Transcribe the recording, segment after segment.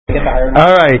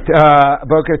All right,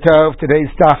 Boker Tov. Today's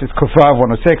stuff is Chovevei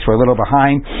 106. We're a little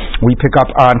behind. We pick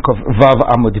up on Chovevei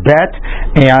Amud Bet,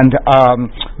 and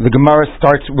the Gemara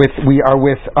starts with. We are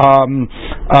with Amar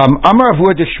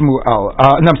Avud Shmuel.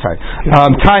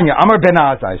 Tanya Amar Ben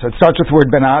Azai. So it starts with the word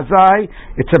Ben Azai.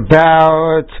 It's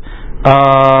about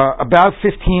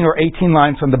 15 or 18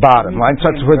 lines from the bottom. Line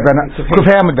starts with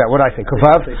Chovevei Amud Bet. What did I say?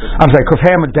 Chovevei? I'm sorry,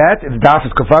 Chovevei Amud Bet. The daf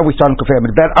is Chovevei. We start on Chovevei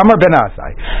Amud Bet. Amar Ben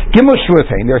Azai. Gimel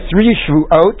Shvuatein. There are 3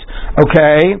 shvuot.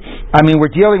 Okay. I mean,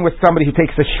 we're dealing with somebody who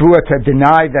takes a shvua to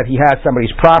deny that he has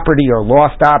somebody's property or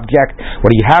lost object. What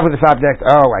do you have with this object?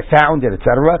 Oh, I found it,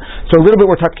 etc. So a little bit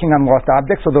we're touching on lost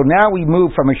objects. Although now we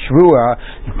move from a shvua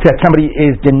that somebody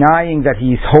is denying that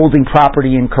he's holding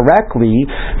property incorrectly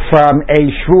from a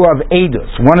shvua of Edus.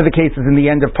 One of the cases in the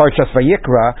end of Parshas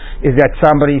Vayikra is that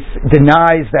somebody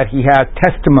denies that he has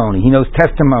testimony. He knows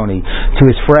testimony to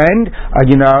his friend,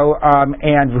 and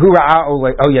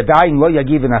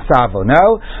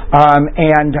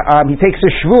he takes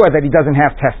a shvua that he doesn't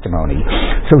have testimony.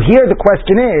 So here the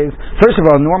question is, first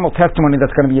of all, normal testimony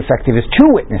that's going to be effective is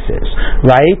 2 witnesses,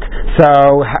 right?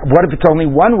 So what if it's only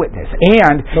 1 witness?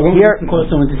 And here,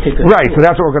 right? So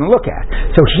that's what we're going to look at.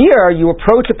 So here you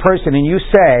approach a person and you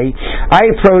say, I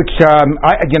approach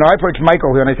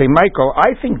Michael here, and I say, Michael,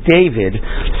 I think David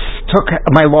took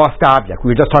my lost object.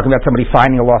 We were just talking about somebody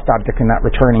finding a lost object and not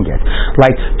returning it.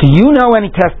 Like, do you know any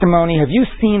testimony? Have you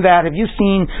seen that? Have you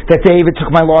seen that David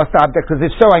took my lost object? Because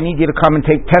if so, I need you to come and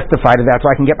testify to that so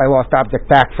I can get my lost object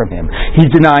back from him. He's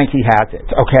denying he has it.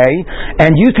 Okay,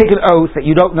 and you take an oath that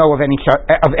you don't know of any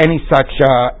such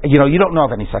you don't know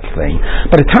of any such thing.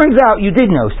 But it turns out you did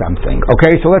know something.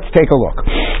 Okay, so let's take a look.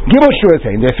 Gimel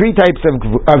Shvuatein. There are 3 types of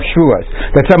shvuas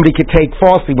that somebody could take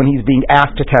falsely when he's being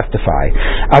asked to testify.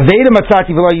 I'm sorry,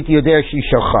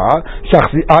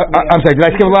 did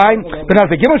I skip a line? But I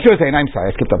was like, I'm sorry,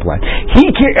 I skipped up a line.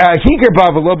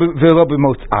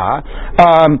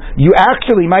 You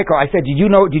actually, Michael, I said, did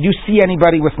you see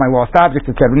anybody with my lost object,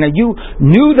 etc. Now you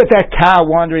knew that cow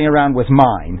wandering around was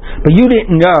mine, but you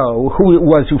didn't know who it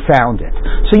was who found it.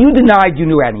 So you denied you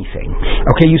knew anything.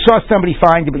 Okay, you saw somebody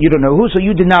find it, but you don't know who, so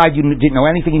you denied you didn't know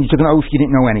anything, and you took an oath you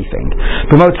didn't know anything.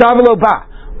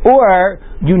 Or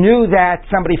you knew that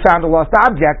somebody found a lost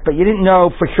object, but you didn't know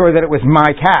for sure that it was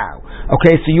my cow.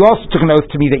 Okay, so you also took an oath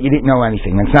to me that you didn't know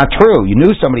anything. That's not true. You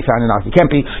knew somebody found an object.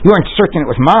 You weren't certain it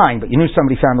was mine, but you knew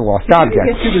somebody found a lost object.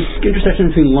 You get to the intersection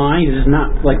between lying is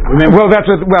not like remember. Well, that's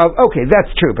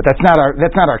true, but that's not our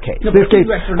case. No, this case,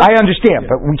 I understand,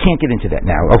 but we can't get into that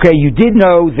now. Okay, you did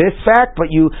know this fact,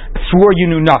 but you swore you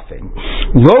knew nothing.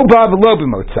 Lo bav lo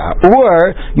b'motza,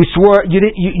 or you swore you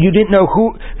didn't know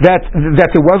who that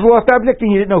there was a lost object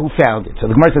and you didn't know who found it. So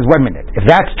the Gemara says, 1 minute. If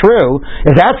that's true,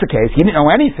 if that's the case, you didn't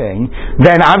know anything,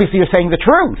 then obviously you're saying the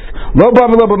truth. Lo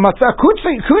bav lo b'motza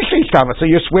kushishkava. So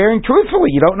you're swearing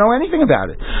truthfully. You don't know anything about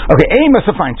it. Okay, A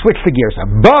must have fine. Switch the gears.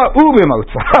 Ba u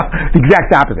b'motza. The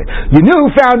exact opposite. You knew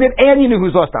who found it and you knew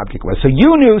whose lost object was. So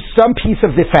you knew some piece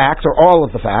of the facts or all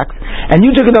of the facts, and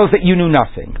you took an oath that you knew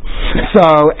nothing.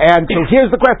 So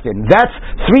here's the question. That's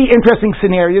 3 interesting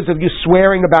scenarios of you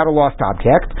swearing about a lost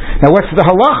object. Now, what's the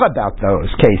halacha about those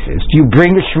cases? Do you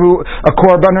bring a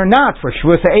korban or not for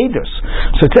shvuas ha'edus?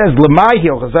 So it says,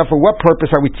 "L'mayhil." For what purpose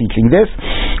are we teaching this?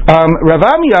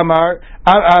 Ravami Amar.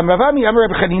 Ravami Amar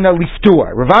Reb Chanina liftur.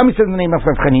 Ravami says in the name of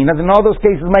Reb Chanina. In all those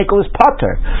cases, Michael is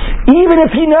potter, even if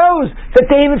he knows that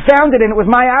David found it and it was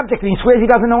my object, and he swears he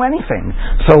doesn't know anything.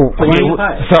 So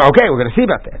okay, we're going to see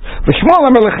about that. But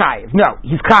Shmuel Amar lechayev. No,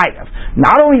 he's chayev.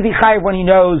 Not only is he chayev when he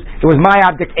knows it was my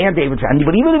object and David found it,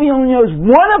 but even if he only knows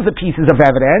one of the pieces of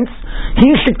evidence,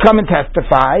 he should come and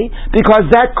testify, because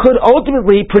that could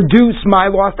ultimately produce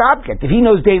my lost object. If he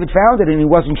knows David found it and he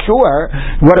wasn't sure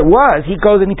what it was, he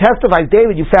goes and he testifies,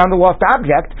 David, you found a lost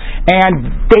object,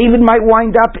 and David might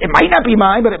wind up, it might not be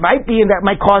mine, but it might be, and that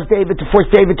might cause David to force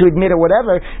David to admit or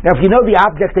whatever. Now, if you know the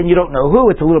object and you don't know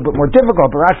who, it's a little bit more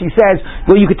difficult. But Rashi says,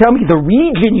 well, you could tell me the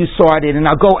region you saw it in, and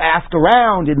I'll go ask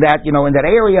around in that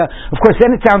area. Of course,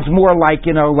 then it sounds more like,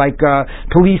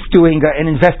 police doing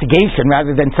an investigation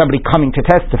rather than somebody coming to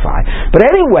testify. But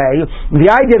anyway,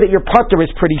 the idea that you're putter is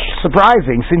pretty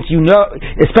surprising, since you know,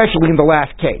 especially in the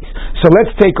last case. So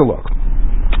let's take a look.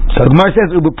 So the Gemara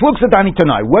says,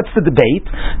 what's the debate?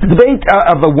 The debate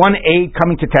of the 1A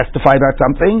coming to testify about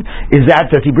something is that,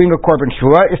 does he bring a korban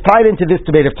shua, is tied into this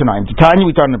debate of tonight. Tanya,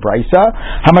 we thought in the Brisa,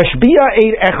 Hamashbiya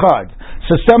Eid Echad.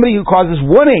 So somebody who causes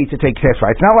one aid to take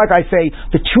testify. It's not like I say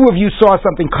the two of you saw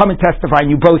something, come and testify,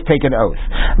 and you both take an oath.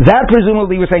 That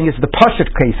presumably we're saying is the Pashut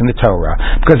case in the Torah,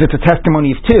 because it's a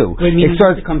testimony of two. Wait, it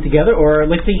starts to come together, or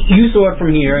let's say you saw it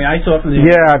from here, and I saw it from there.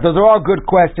 Yeah, those are all good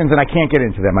questions, and I can't get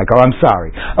into them, Michael. I'm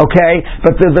sorry. Okay?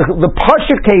 But the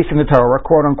Pashut case in the Torah,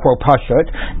 quote unquote Pashut,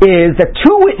 is that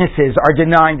two witnesses are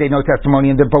denying they know testimony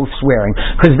and they're both swearing,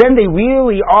 because then they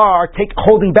really are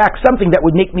holding back something that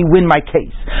would make me win my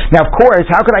case. Now, of course,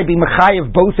 how could I be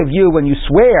mechayev both of you when you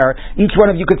swear? Each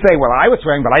one of you could say, well, I was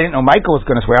swearing, but I didn't know Michael was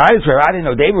going to swear. I didn't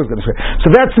know David was going to swear.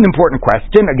 So that's an important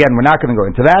question. Again, we're not going to go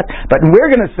into that, but we're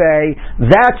going to say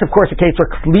that's, of course, a case where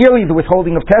clearly the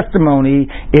withholding of testimony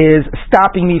is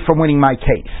stopping me from winning my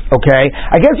case. Okay?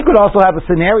 I guess you could also have a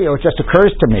scenario, it just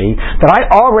occurs to me, that I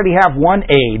already have one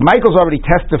aid. Michael's already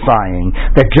testifying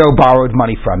that Joe borrowed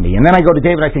money from me. And then I go to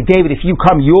David and I say, David, if you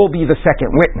come, you'll be the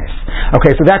second witness.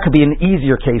 Okay, so that could be an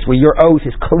easier case where your oath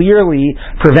is clearly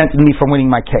preventing me from winning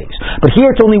my case. But here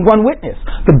it's only one witness.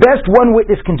 The best one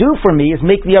witness can do for me is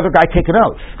make the other guy take an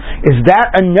oath. Is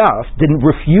that enough?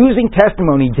 Refusing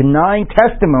testimony, denying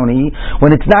testimony,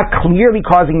 when it's not clearly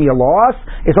causing me a loss,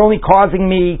 it's only causing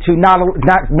me to not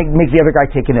make the other guy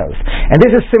take an oath. And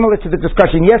this is similar to the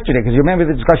discussion yesterday, because you remember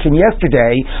the discussion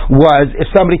yesterday was if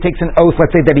somebody takes an oath,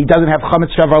 let's say that he doesn't have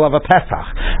chametz shavar of a Pesach,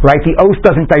 right? The oath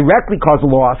doesn't directly cause a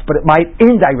loss, but it might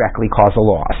indirectly cause a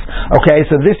loss. Okay,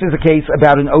 so this is a case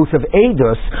about an oath of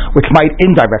edus, which might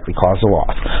indirectly cause a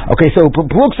loss. Okay, so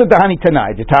Bluksa Dahani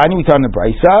Tanai, the Tani we turn the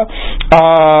Brisa.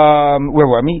 Where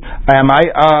were we? Am I?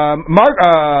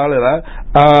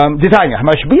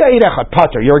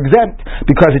 You're exempt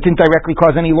because it didn't directly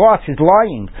cause any loss. He's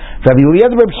lying. Rabbi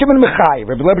Shimon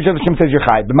says you're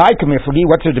chayiv.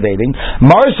 What's they're debating?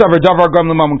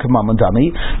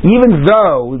 Even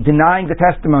though denying the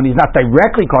testimony is not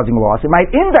directly causing loss, it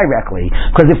might indirectly,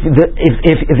 because if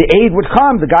the aid would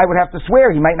come, the guy would have to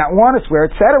swear. He might not want to swear,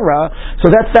 etc.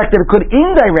 So that fact that it could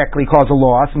indirectly cause a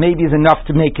loss maybe is enough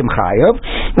to make him chayiv.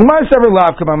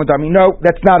 No,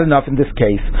 that's not enough in this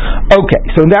case. Okay,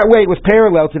 so in that way it was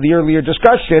parallel to the earlier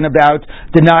discussion about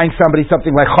denying somebody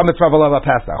something like chametz v'avalav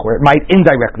Pesach, where it might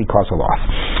indirectly cause a loss.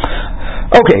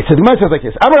 Okay, so the Gemara says like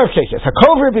this: Amar Rav Sheshes,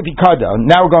 Hakover b'pikadon.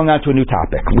 Now we're going on to a new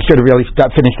topic. We should have really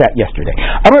finished that yesterday.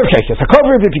 Amar Rav Sheshes,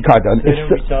 Hakover b'pikadon.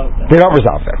 They don't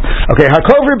resolve that. Okay,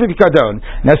 Hakover b'pikadon.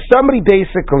 Now somebody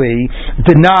basically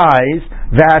denies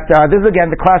that this is again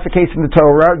the classic case in the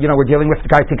Torah. You know, we're dealing with the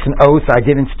guy takes an oath. I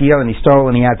didn't steal, and he stole,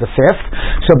 and he adds a fifth.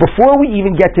 So before we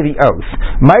even get to the oath,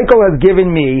 Michael has given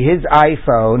me his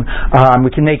iPhone.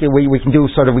 We can make it. We can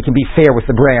do sort of. We can be fair with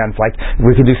the brands. Like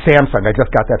we can do Samsung. I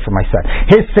just got that for my son.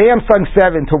 His Samsung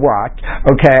 7 to watch.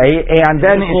 Okay, and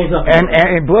then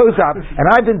it blows up. And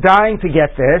I've been dying to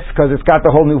get this because it's got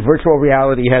the whole new virtual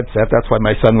reality headset. That's why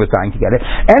my son was dying to get it.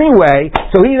 Anyway,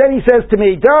 so he says to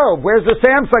me, Dove, where's the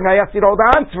Samsung? I asked you to hold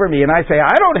on for me, and I say,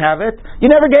 I don't have it. You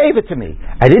never gave it to me.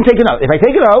 I didn't take an oath. If I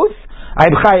take an oath,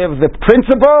 I'm chayav the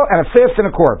principal and a fifth and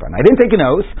a korban. I didn't take an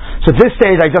oath, so at this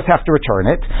stage I just have to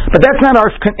return it. But that's not our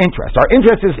interest. Our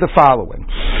interest is the following.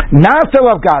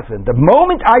 Naftal of Goslin. The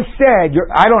moment I said,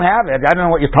 I don't have it, I don't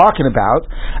know what you're talking about,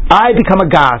 I become a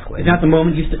Goslin. Is that the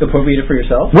moment you appropriated for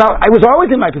yourself? Well, I was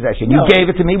always in my possession. You gave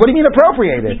it to me. What do you mean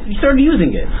appropriated? You started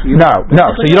using it. No.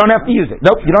 So you don't have to use it.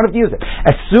 Nope, you don't have to use it.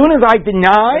 As soon as I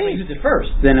deny... Use it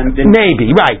first. Then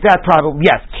maybe, right. That probably,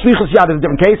 yes. Shlichus Yad is a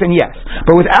different case, and yes.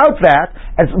 But without that,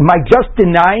 as my just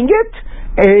denying it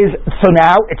is, so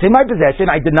now it's in my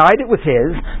possession, I denied it was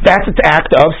his, that's an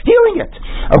act of stealing it.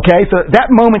 Okay, so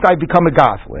that moment I become a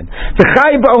Goslin. The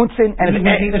Chayiv B'Onsin, and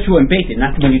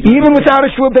even without a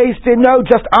Shua Beis Din, no,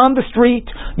 just on the street,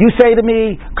 you say to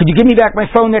me, could you give me back my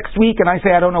phone next week? And I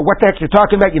say, I don't know what the heck you're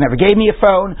talking about, you never gave me a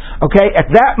phone. Okay, at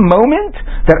that moment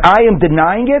that I am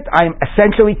denying it, I am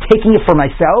essentially taking it for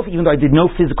myself, even though I did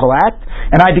no physical act,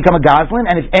 and I become a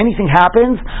Goslin, and if anything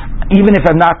happens, even if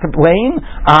I'm not to blame,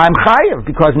 I'm Chayiv,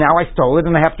 because now I stole it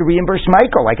and I have to reimburse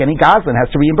Michael, like any Goslin has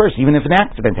to reimburse, even if an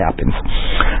accident happens.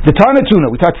 The Tana Tuna,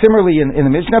 we talked similarly in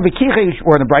the Mishnah,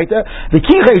 or in the Breita, the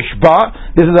Kichesh Ba,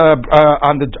 this is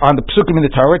on the Psukim in the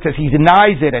Torah, it says he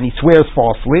denies it and he swears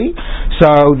falsely,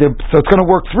 so it's going to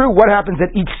work through what happens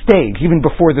at each stage, even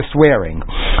before the swearing.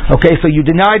 Okay, so you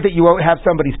denied that you have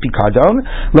somebody's Pikadon.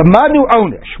 Lamanu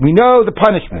Onish, we know the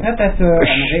punishment. That's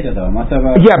though.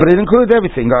 Yeah, but it includes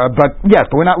everything, but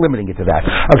we're not limiting it to that.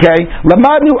 Okay,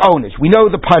 Lamadnu Onish, we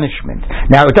know the punishment.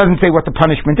 Now, it doesn't say what the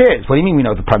punishment is. What do you mean we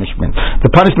know the punishment?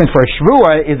 The punishment for a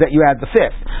shvua is that you add the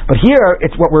fifth. But here,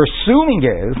 it's what we're assuming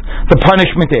is, the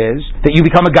punishment is that you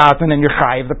become a Goslin and you're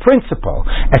chayiv the principal.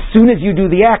 As soon as you do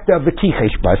the act of the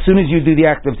kicheshba, as soon as you do the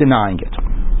act of denying it.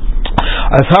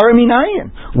 Ashara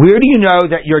minayin. Where do you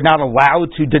know that you're not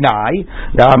allowed to deny?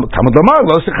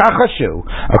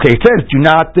 Okay, it says do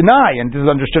not deny, and this is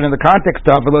understood in the context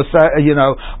of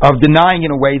of denying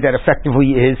in a way that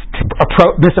effectively is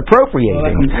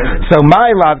misappropriating. So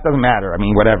my love doesn't matter. I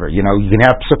mean, whatever. You can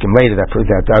have psukim later that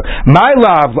proves that. My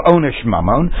love onish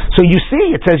mamon. So you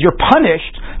see, it says you're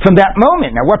punished from that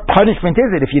moment. Now, what punishment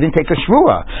is it if you didn't take a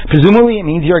shvua? Presumably, it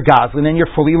means you're a goslin and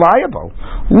you're fully liable.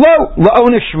 Lo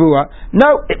onish shvua.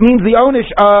 No, it means the onish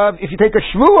of if you take a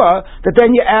shvua that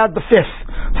then you add the fifth.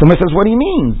 Someone says, what do you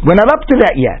mean? We're not up to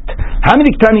that yet.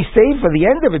 Hamid Ktani Sefer, the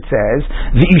end of it says,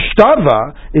 the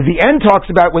Ishtava, the end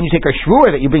talks about when you take a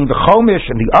shvua that you bring the chomish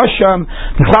and the asham,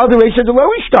 the cloud the reisha the lo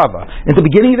Ishtava. At the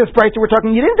beginning of this brayta we're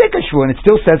talking, you didn't take a shvua, and it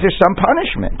still says there's some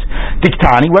punishment.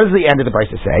 Diktani, what does the end of the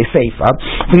brayta say? Sefer,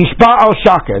 v'nishba al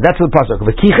shaker, that's the pasuk.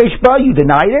 V'kicheshba, you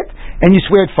denied it, and you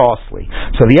swear it falsely.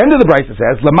 So the end of the brayta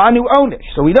says, lamanu onish.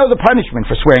 So we know the punishment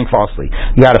for swearing falsely.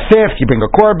 You had a fifth, you bring a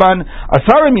korban,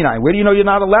 asara minai. Where do you know you're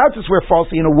not allowed to swear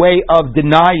falsely in a way of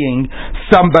denying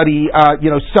somebody,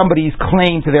 somebody's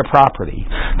claim to their property?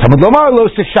 Talmud lomar lo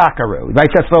seshakaru. Right,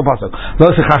 that's the pasuk. Lo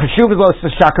sechachashuv lo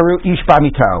seshakaru ishba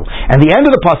mito. And the end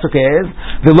of the pasuk is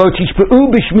the lo tishpeu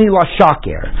b'shmi la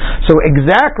shaker. So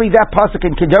exactly that pasuk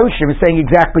in Kedoshim is saying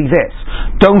exactly this: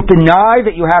 don't deny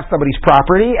that you have somebody's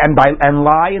property and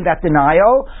lie in that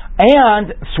denial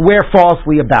and swear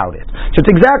falsely about it. So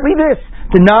it's exactly this.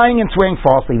 Denying and swearing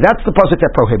falsely. That's the pasuk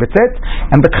that prohibits it.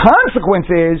 And the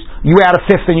consequence is you add a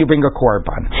fifth and you bring a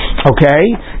korban.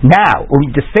 Okay? Now, when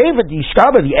we disave the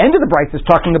Yishkava, the end of the brayta is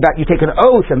talking about you take an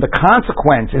oath and the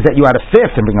consequence is that you add a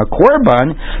fifth and bring a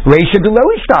korban. Reisha de lo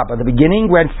Yishtava. The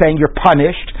beginning when saying you're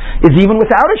punished is even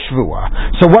without a shvua.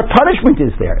 So what punishment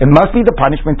is there? It must be the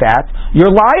punishment that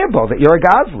you're liable, that you're a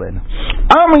goslin.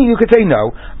 You could say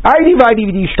no.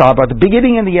 The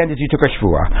beginning and the end is you took a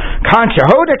shvua. Kansha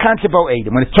hoda, kansha bo.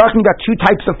 When it's talking about two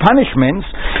types of punishments,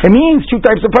 it means two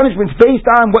types of punishments based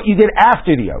on what you did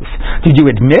after the oath. Did you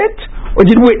admit, or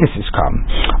did witnesses come?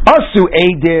 Asu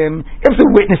edim, if the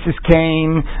witnesses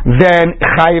came, then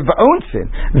chayiv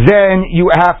v'onsin. Then you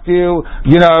have to,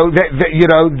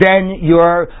 then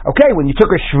you're okay. When you took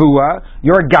a shvua,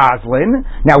 you're a goslin.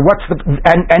 Now, what's the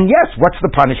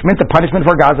punishment? The punishment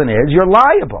for a goslin is you're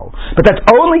liable, but that's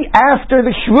only after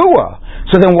the shvua.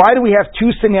 So then, why do we have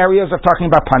two scenarios of talking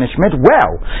about punishment?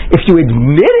 Well, if you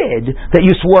admitted that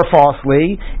you swore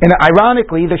falsely, and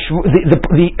ironically,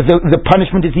 the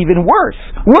punishment is even worse.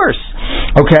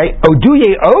 Okay,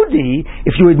 oduye odi.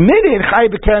 If you admitted chay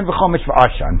b'keren v'chomish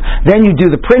v'ashan, then you do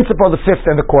the principle, the fifth,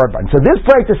 and the korban. So this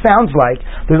brayta sounds like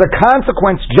there's a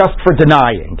consequence just for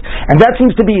denying, and that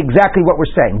seems to be exactly what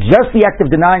we're saying. Just the act of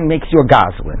denying makes you a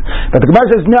goslin. But the Gemara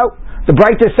says no. The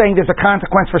brayta is saying there's a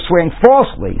consequence for swearing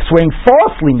falsely. Swearing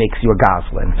falsely makes you a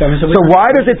goslin. So why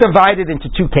does it divide it into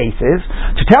two cases?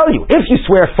 To tell you, if you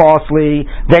swear falsely,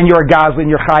 then you're a goslin,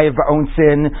 you're chayiv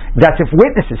ba'onsin. That's if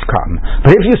witnesses come.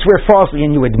 But if you swear falsely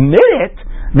and you admit it,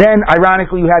 then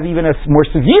ironically you have even a more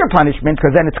severe punishment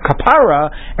because then it's kapara,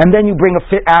 and then you bring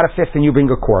add a fifth and you bring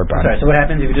a korban. Sorry, so what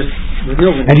happens if you just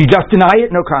and you just deny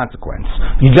it? No consequence.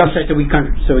 You just so it's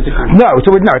a contradiction. No, it's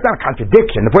not a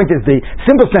contradiction. The point is the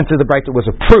simple sense of the brayta was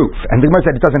a proof, and the Gemara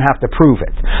said it doesn't have to prove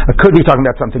it. It could be talking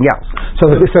about something else.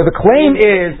 So the claim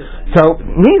is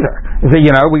neither.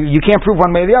 You can't prove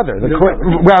one way or the other.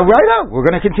 We're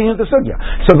going to continue the sugya.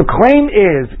 So the claim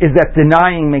is that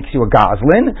denying makes you a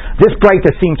goslin. This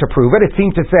brayta seemed to prove it. It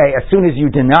seemed to say as soon as you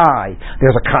deny,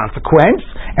 there's a consequence,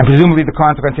 and presumably the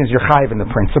consequence is you're chayiv in the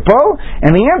principle.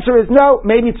 And the answer is no.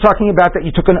 Maybe it's talking about that you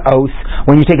took an oath.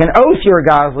 When you take an oath, you're a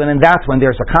goslin, and that's when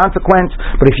there's a consequence.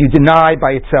 But if you deny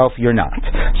by itself, you're not.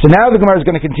 So now the Gemara is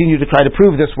going to continue to try to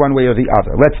prove this one way or the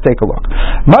other. Let's take a look.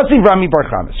 Maziv Rami Bar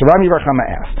Chama. So Rami Bar Chama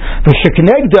asked, we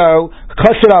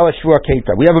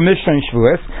have a Mishnah in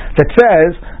Shavuos that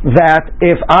says that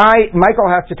if Michael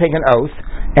has to take an oath,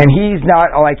 and he's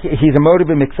not he's a motive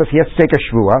in mitzvah, he has to take a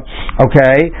shvua,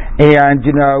 okay, and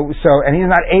and he's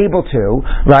not able to,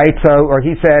 right? So, or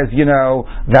he says,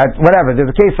 that whatever. There's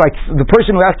a case like the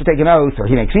person who has to take an oath, or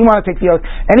he makes me want to take the oath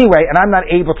anyway, and I'm not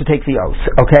able to take the oath,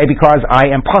 okay, because I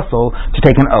am puzzled to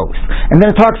take an oath. And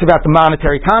then it talks about the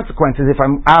monetary consequences if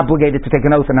I'm obligated to take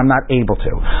an oath and I'm not able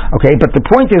to, okay. But the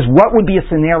point is, what would be a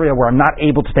scenario where I'm not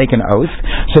able to take an oath?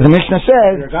 So the Mishnah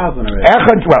says,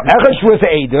 echad shvus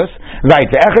eidus, right?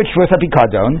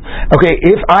 Okay,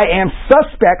 if I am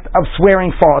suspect of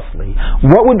swearing falsely,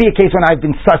 what would be a case when I've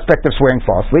been suspect of swearing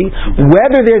falsely?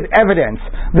 Whether there's evidence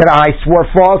that I swore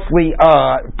falsely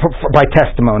by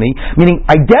testimony, meaning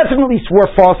I definitely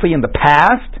swore falsely in the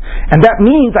past, and that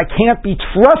means I can't be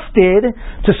trusted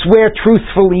to swear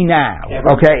truthfully now.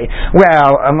 Okay?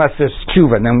 Well, unless there's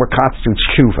tshuva, and then what constitutes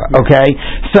tshuva. Okay?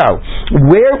 So,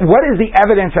 what is the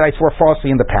evidence that I swore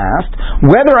falsely in the past?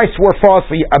 Whether I swore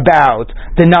falsely about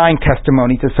denying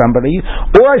testimony to somebody,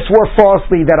 or I swore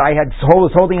falsely that I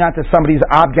was holding on to somebody's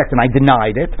object and I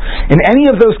denied it. In any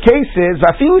of those cases,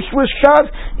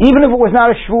 even if it was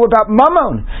not a shvu about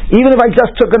mammon, even if I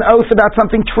just took an oath about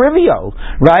something trivial,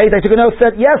 right? I took an oath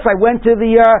that yes, I went to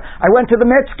the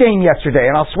Mets game yesterday,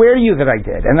 and I'll swear to you that I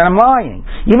did, and then I'm lying,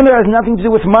 even though it has nothing to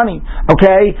do with money.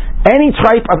 Okay, any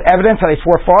type of evidence that I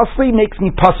swore falsely makes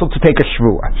me puzzled to take a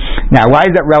shvuah. Now, why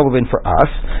is that relevant for us?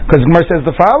 Because Gemara says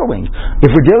the following: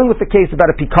 if we're dealing with the case about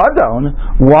a pikadon,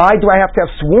 why do I have to have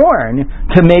sworn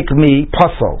to make me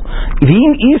puzzle?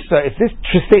 If this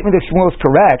statement of Shmuel is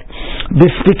correct,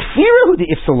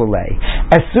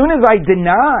 as soon as I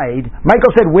denied,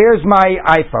 Michael said, "Where's my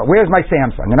iPhone? Where's my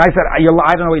Samsung?" And I said, "I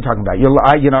don't know what you're talking about.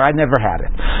 I never had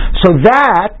it." So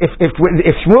that, if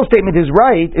Shmuel's statement is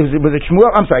right, was it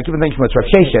Shmuel? I'm sorry, I keep thinking Shmuel. It's Rav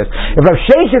Sheshes. If Rav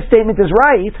Sheshes' statement is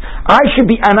right, I should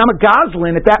be, and I'm a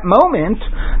Goslin at that moment,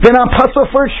 then I'm puzzle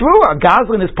for a shvuah.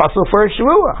 Goslin is puzzle for a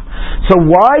shvuah. So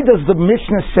why does the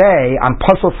Mishnah say I'm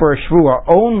puzzle for a shvuah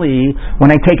only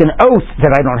when I take an oath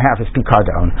that I don't have his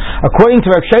pikadon? According to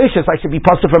Rav Sheshes, I should be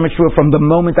puzzle from a shvuah from the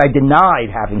moment I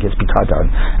denied having his pikadon.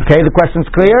 Okay, the question's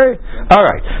clear? All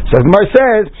right. So the Gemara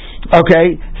says,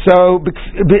 okay, so you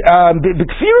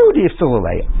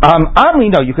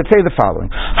could say the following.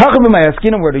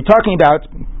 We're talking about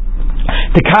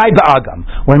Tekai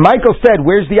ba'agam. When Michael said,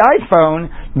 "Where's the iPhone?"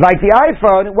 Like the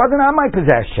iPhone, it wasn't on my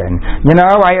possession.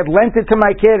 I had lent it to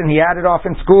my kid, and he had it off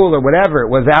in school or whatever.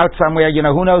 It was out somewhere.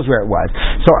 Who knows where it was.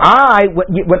 So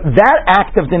that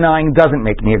act of denying doesn't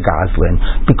make me a Goslin.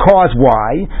 Because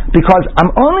why? Because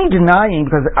I'm only denying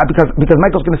because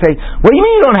Michael's going to say, "What do you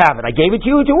mean you don't have it? I gave it to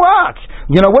you to watch.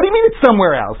 What do you mean it's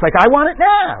somewhere else? Like, I want it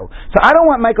now." So I don't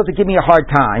want Michael to give me a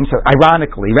hard time. So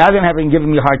ironically, rather than having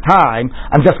given me a hard time,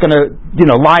 I'm just going to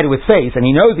lie to his face, and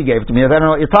he knows he gave it to me. I don't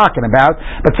know what you're talking about.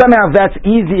 But somehow that's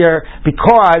easier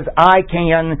because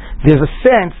there's a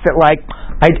sense that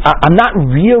I'm not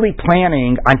really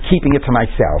planning on keeping it to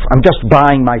myself. I'm just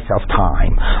buying myself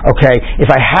time. Okay? If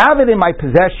I have it in my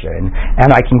possession and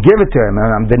I can give it to him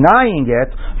and I'm denying it,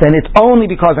 then it's only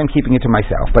because I'm keeping it to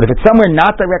myself. But if it's somewhere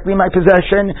not directly in my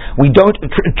possession, we don't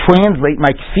translate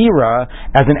my kfira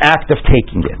as an act of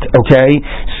taking it. Okay?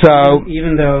 So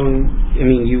even though,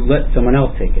 you let someone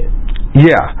else take it.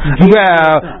 Yeah.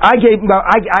 Well, I shouldn't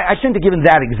have given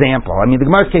that example. The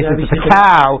Gemara's case is it's a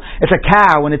cow,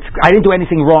 and I didn't do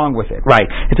anything wrong with it. Right.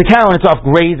 It's a cow and it's off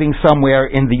grazing somewhere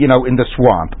in the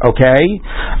swamp. Okay?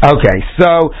 Okay.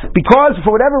 So, because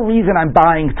for whatever reason I'm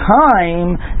buying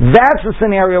time, that's the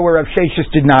scenario where Rav Sheshes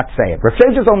did not say it. Rav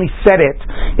Sheshes only said it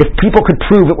if people could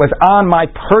prove it was on my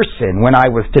person when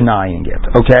I was denying it.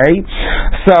 Okay?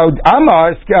 So,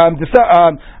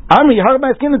 I'm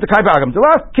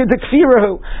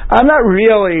not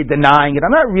really denying it.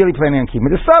 I'm not really planning on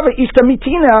keeping it.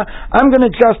 I'm going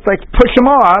to just push him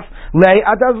off. Then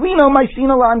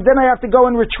I have to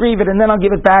go and retrieve it, and then I'll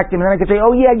give it back to him. And then I can say,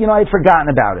 "Oh yeah, I'd forgotten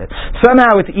about it."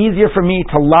 Somehow it's easier for me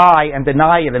to lie and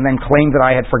deny it, and then claim that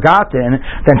I had forgotten,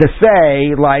 than to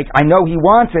say I know he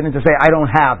wants it, and to say I don't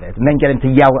have it, and then get him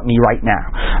to yell at me right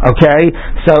now. Okay,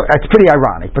 so it's pretty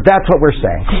ironic, but that's what we're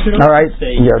saying. All right.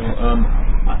 Yes.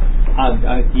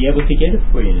 I'd be able to get it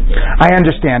for you today. I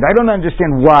understand. I don't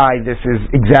understand why this is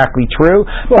exactly true.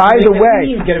 Well, by the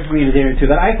way, you get it for you today too.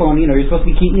 That iPhone, you're supposed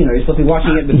to be you're supposed to be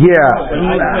watching it.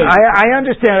 I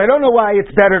understand. I don't know why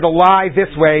it's better to lie this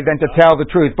way than to tell the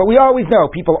truth. But we always know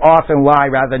people often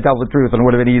lie rather than tell the truth, and it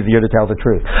would have been easier to tell the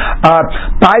truth.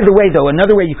 By the way, though,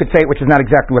 another way you could say it, which is not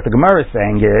exactly what the Gemara is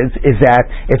saying, is that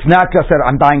it's not just that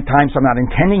I'm buying time, so I'm not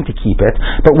intending to keep it.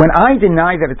 But when I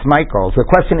deny that it's Michael's, the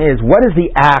question is, what is the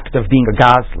act of being a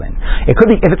Goslin? It could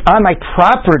be, if it's on my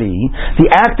property, the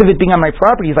act of it being on my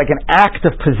property is like an act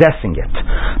of possessing it.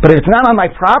 But if it's not on my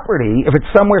property, if it's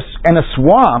somewhere in a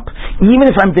swamp, even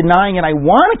if I'm denying and I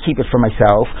want to keep it for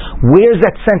myself, where's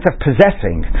that sense of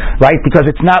possessing? Right? Because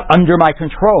it's not under my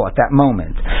control at that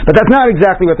moment. But that's not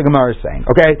exactly what the Gemara is saying.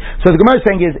 Okay? So the Gemara is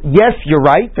saying is, yes, you're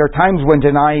right. There are times when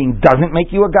denying doesn't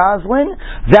make you a Goslin.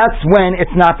 That's when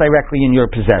it's not directly in your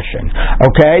possession.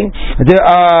 Okay?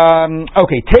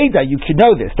 Teda, you should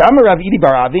know this.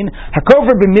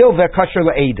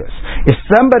 If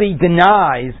somebody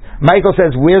denies Michael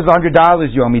says, where's the $100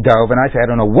 you owe me, Dove? And I say, I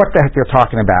don't know what the heck you're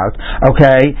talking about,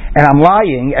 okay? And I'm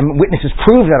lying, and witnesses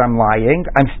prove that I'm lying.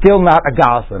 I'm still not a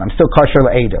goslin. I'm still kosher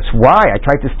le'edus. Why? I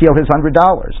tried to steal his $100.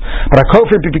 But I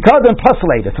kofir because I'm puzzle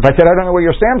le'edus. If I said, I don't know where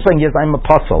your Samsung is, I'm a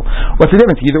puzzle. What's the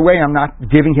difference? Either way, I'm not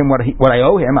giving him what I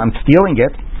owe him. I'm stealing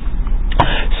it.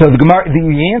 So the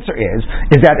answer is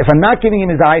that if I'm not giving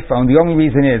him his iPhone, the only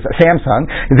reason is Samsung.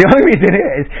 The only reason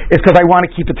is because I want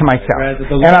to keep it to myself,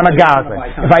 and I'm a goslin.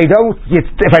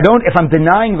 If I'm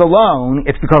denying the loan,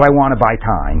 it's because I want to buy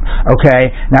time. Okay.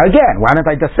 Now again, why don't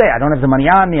I just say I don't have the money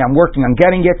on me? I'm working on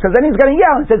getting it, because then he's going to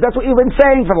yell and says that's what you've been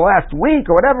saying for the last week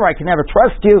or whatever. I can never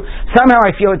trust you. Somehow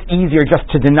I feel it's easier just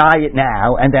to deny it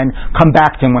now and then come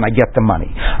back to him when I get the money.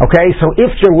 Okay. So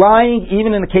if you're lying,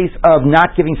 even in the case of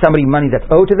not giving somebody money that's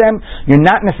owed to them, you're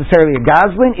not necessarily a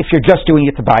goslin if you're just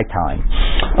doing it to buy time.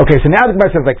 Okay, so now the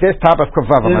Gemara says like this, top of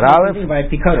Chovevei by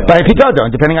Picodo. By Picodo,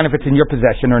 depending on if it's in your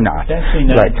possession or not. It's actually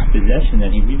not in his possession,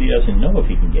 then he really doesn't know if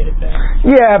he can get it back.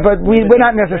 Yeah, but we're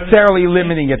not necessarily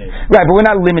limiting it. Right, but we're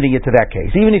not limiting it to that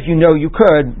case. Even if you know you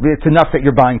could, it's enough that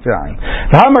you're buying time.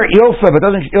 The Hamar Ilfa, but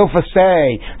doesn't Ilfa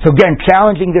say, so again,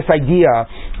 challenging this idea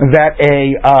that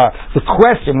the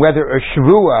question whether a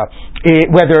Shrua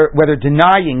whether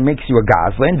denying makes you a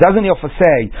goslin, doesn't Ilfa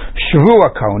say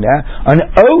Shrua Kona, an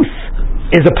oath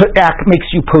makes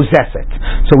you possess it.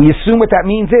 So we assume what that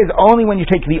means is only when you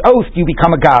take the oath you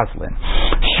become a goslin.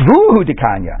 Shvuhu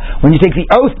dekanya, when you take the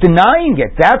oath denying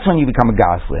it, that's when you become a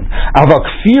goslin. Avak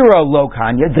fira lo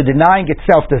kanya, the denying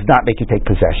itself does not make you take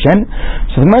possession.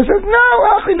 So the man says, no,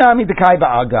 achinami dekai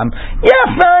ba'agam. Yeah,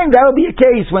 fine, that'll be a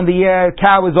case when the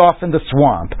cow is off in the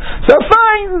swamp. So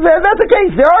fine, that's a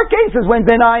case. There are cases when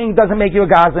denying doesn't make you a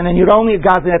goslin, and you're only a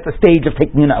goslin at the stage of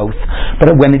taking an oath.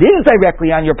 But when it is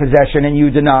directly on your possession and you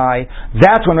deny,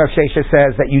 that's when Rav Sheshes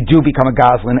says that you do become a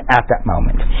goslin at that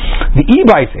moment. The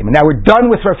Ibaisim, now we're done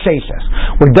with Rav Sheshes.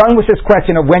 We're done with this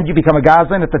question of when do you become a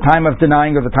goslin, at the time of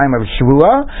denying or the time of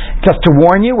Shvua. Just to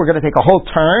warn you, we're going to take a whole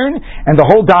turn, and the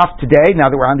whole daf today,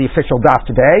 now that we're on the official daf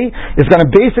today, is going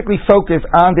to basically focus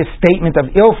on this statement of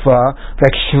Ilfa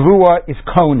that Shvua is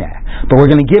Koneh. But we're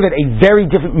going to give it a very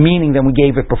different meaning than we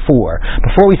gave it before.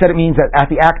 Before we said it means that at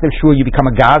the act of Shvua you become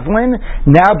a goslin.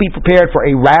 Now be prepared for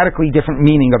a radically different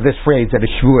meaning of this phrase that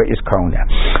a Shvua is Koneh.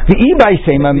 The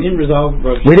Ibaisim, we didn't resolve.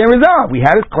 We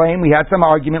had his claim. We had some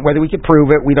argument whether we could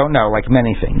prove it. We don't know, like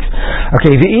many things.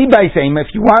 Okay, the Ibaisim,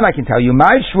 if you want, I can tell you.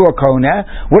 My Shvua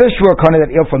Koneh. What is Shvua Koneh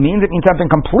that Ilfa means? It means something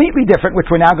completely different,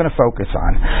 which we're now going to focus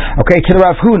on. Okay, to the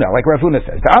Rav Huna, like Rav Huna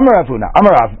says. The Amar Rav Huna,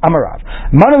 Amarav.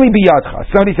 Manali biyadcha.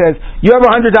 Somebody says, you have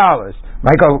 $100.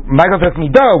 Michael says to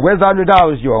me, where's the $100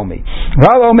 you owe me?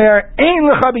 No,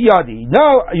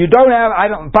 you don't have, I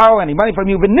don't borrow any money from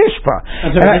you, but nishpa.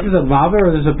 So this is a Bava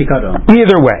or this is a Picodo?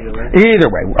 Either way.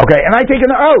 Okay, and I take an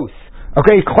oath.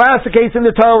 Okay, classic case in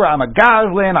the Torah. I'm a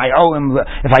goslin. I owe him.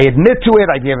 If I admit to it,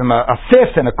 I give him a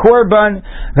fifth and a korban.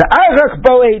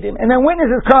 And then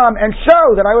witnesses come and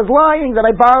show that I was lying, that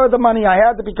I borrowed the money. I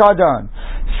had the pikadon.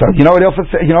 So you know what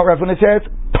Rav Huna says?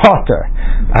 Potter.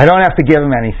 I don't have to give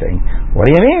him anything. What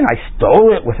do you mean? I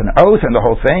stole it with an oath and the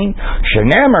whole thing.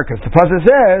 Shenemer, because the pasuk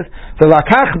says,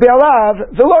 "V'lakach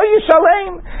be'alav v'lo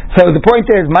yishalem." So the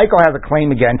point is, Michael has a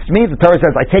claim against me. The Torah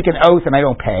says I take an oath and I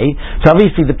don't pay. So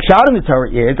obviously the pshat in the Torah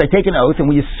is I take an oath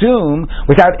and we assume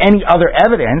without any other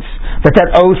evidence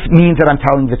that oath means that I'm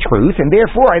telling the truth, and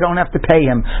therefore I don't have to pay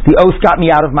him. The oath got me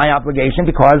out of my obligation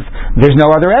because there's no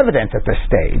other evidence at this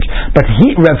stage. But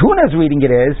Rav Huna's reading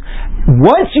it is,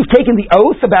 once you've taken the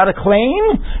oath about a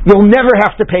claim, you'll never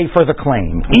have to pay for the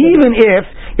claim, even if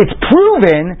it's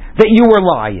proven that you were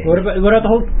lying. What about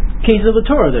the whole case of the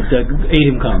Torah that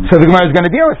Adam comes? So the Gemara is going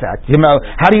to deal with that.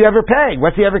 How do you ever pay?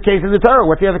 What's the other case of the Torah?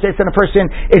 What's the other case when a person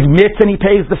admits and he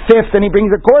pays the fifth and he brings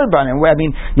a korban? And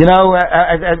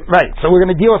right. So we're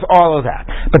going to deal with all of that.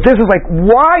 But this is like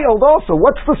wild also.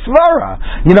 What's the svara?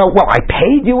 I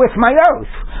paid you with my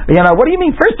oath. What do you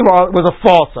mean? First of all, it was a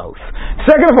false oath.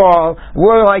 Second of all,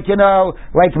 we're like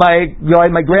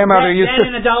my grandmother used to.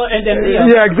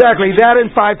 Yeah, exactly. That and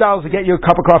 $5 to get you a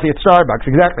cup of coffee at Starbucks.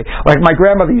 Exactly. Like my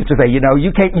grandmother used to say, you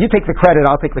take the credit,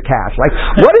 I'll take the cash. Like,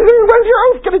 what is your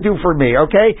oath going to do for me?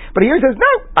 Okay, but here it says,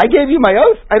 no, I gave you my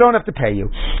oath, I don't have to pay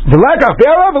you.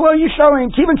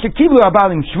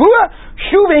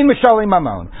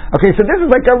 Okay, so this is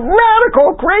like a radical,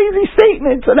 crazy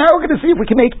statement. So now we're going to see if we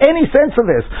can make any sense of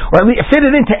this, or at least fit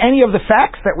it into any of the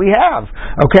facts that we have.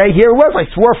 Okay, here it was, I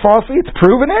swore falsely, it's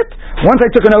proven it. Once I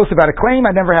took an oath about a claim,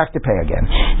 I never have to pay again.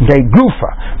 Okay,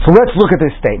 gufa. So let's look at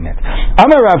this statement.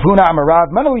 Amar Rav Huna, Amar Rav,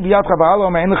 Manali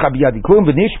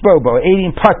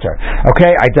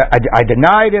I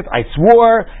denied it, I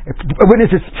swore,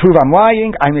 witnesses prove I'm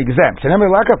lying, I'm exempt. So now we're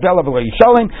going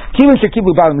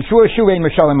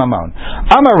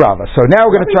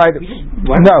to try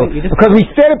because we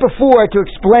said it before to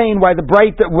explain why the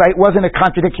bright wasn't a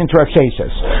contradiction to Rav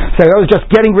Sheshes. So that was just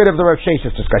getting rid of the Rav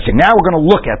Sheshes discussion. Now we're going to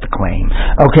look at the claim.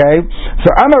 Okay?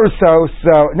 So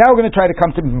now we're going to try to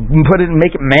come to put it and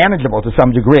make it manageable to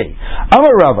some degree.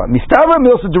 Amar Rava, Mistava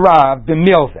Milsa Derav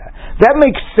b'Milza. That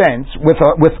makes sense with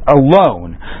a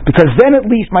loan, because then at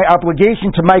least my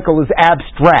obligation to Michael is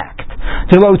abstract.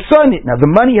 Now the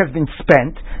money has been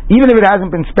spent. Even if it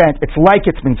hasn't been spent, it's like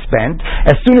it's been spent.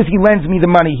 As soon as he lends me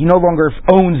the money, he no longer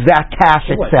owns that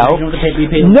cash itself.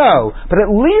 No, but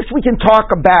at least we can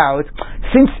talk about,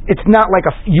 since it's not like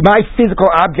my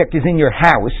physical object is in your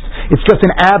house, it's just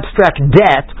an abstract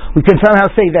debt, we can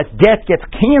somehow say that debt gets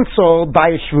canceled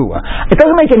by a shvua. It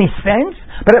doesn't make any sense,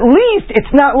 but at least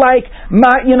it's not like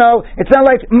my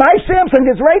Samsung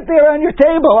is right there on your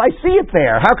table. I see it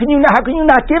there. How can you not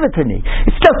give it to me?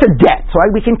 It's just a debt, so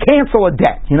we can cancel a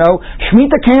debt.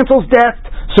 Shemitah cancels debt,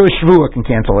 so a shvua can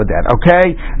cancel a debt.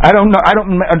 Okay, I don't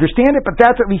understand it, but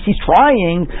that's at least he's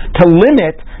trying to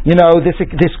limit,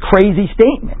 this crazy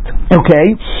statement.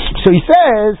 Okay, so he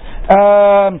says,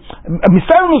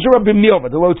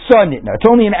 it's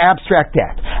only an abstract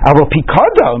debt. But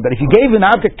if you gave an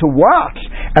object to watch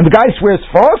and the guy swears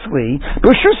falsely,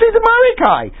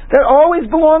 that always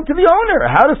belonged to the owner.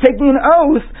 How does taking an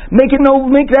oath make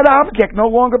that object no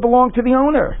longer belong to the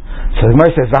owner? So the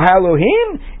Gemara says,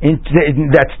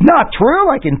 that's not true.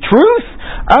 Like in truth,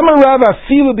 Rav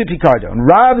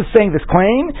is saying this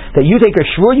claim that you take a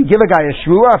shvua, you give a guy a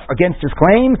shvua against his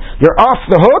claim, you're off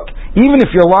the hook, even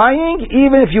if you're lying,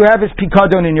 even if you have his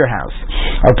pikadon in your house.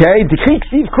 Okay? Because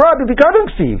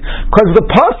the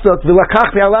pasuk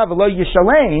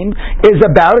is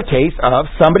about a case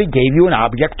of somebody gave you an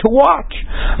object to watch.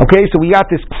 Okay? So we got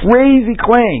this crazy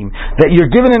claim that you're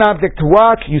given an object to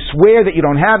watch, you swear that you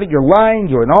don't have it, you're lying,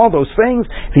 you're in all those things.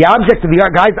 The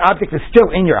guy's object is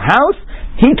still in your house.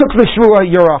 He took the shvua,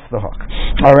 you're off the hook.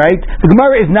 All right? The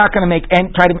Gemara is not going to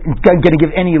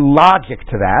give any logic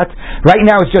to that. Right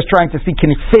now it's just trying to see,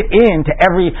 can it fit into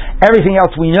everything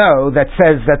else we know that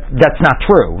says that's not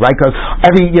true, right? Because how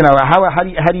do you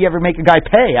ever make a guy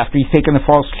pay after he's taken the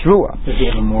false shvua? Does he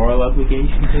have a moral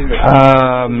obligation to?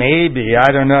 Maybe,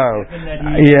 I don't know.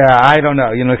 Yeah, I don't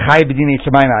know. Chai b'dinei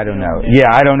shemayim, I don't know.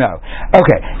 Yeah, I don't know.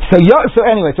 Okay, so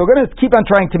anyway, so we're going to keep on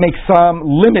trying to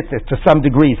limit this to some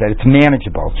degrees that it's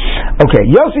manageable. Okay,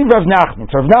 Yossi Rav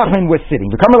Nachman. So Rav Nachman was sitting.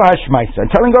 And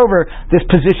telling over this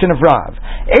position of Rav.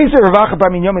 Ezer Rav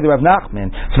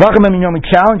Nachman. Rav Nachman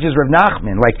challenges Rav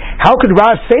Nachman. Like, how could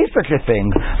Rav say such a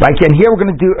thing? Like, and here we're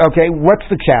going to do, okay, what's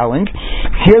the challenge?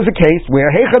 Here's a case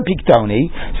where Hecha Piktoni.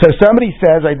 So somebody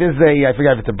says, I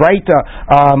forget if it's a Breita,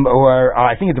 or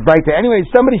I think it's a Breita. Anyway,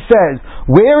 somebody says,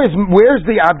 where's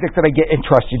the object that I get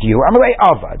entrusted to you? I'm like,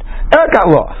 Avad. It got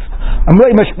lost. I'm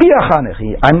like, Mashbiach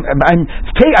Hanechi. I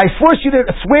force you to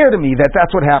swear to me that that's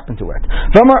what happened to it.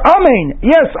 Amen.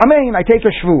 Yes, amen. I take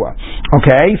a shvua.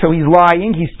 Okay, so he's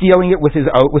lying. He's stealing it with his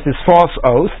false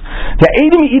oath.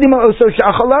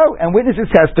 And witnesses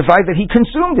testify that he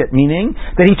consumed it, meaning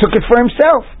that he took it for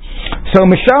himself. So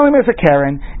Mishalim is a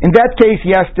Karen. In that case, he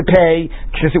has to pay,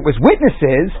 because it was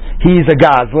witnesses, he's a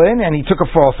Goslin, and he took a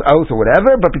false oath or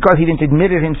whatever, but because he didn't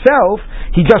admit it himself,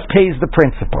 he just pays the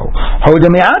principal.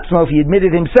 If he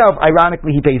admitted himself,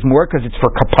 ironically, he pays more, because it's for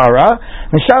kapara.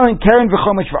 Mishalim Karen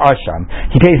v'chomesh v'asham.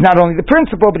 He pays not only the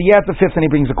principal, but he adds the fifth and he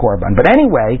brings a korban. But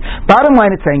anyway, bottom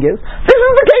line it's saying is, this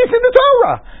is the case in the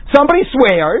Torah. Somebody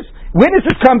swears,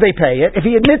 witnesses come, they pay it. If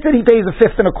he admits it, he pays a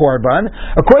fifth and a korban.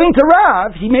 According to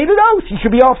Rav, he made an oath. He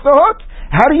should be off the hook.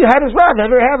 How does Rav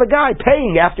ever have a guy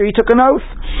paying after he took an oath?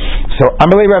 So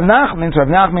Amalei Rav Nachman. So Rav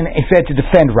Nachman said to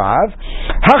defend Rav.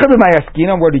 What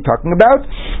are we talking about?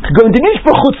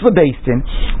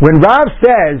 When Rav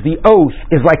says the oath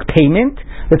is like payment,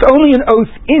 it's only an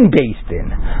oath in Beis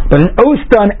Din. But an oath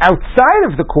done outside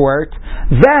of the court,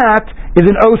 that is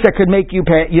an oath that could make you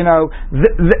pay,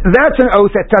 that's an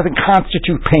oath that doesn't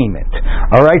constitute payment.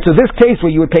 Alright, so this case where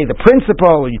you would pay the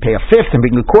principal, or you pay a fifth and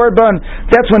bring the korban,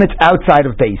 that's when it's outside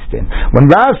of Beis Din.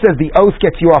 When Rav says the oath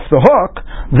gets you off the hook,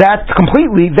 that's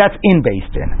in Beis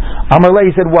Din. Amalei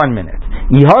said 1 minute.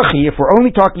 Yihachi, if we're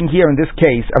only talking here in this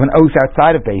case of an oath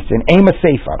outside of Beis Din, Ema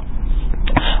Seifa.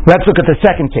 Let's look at the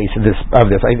second case of this.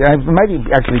 It might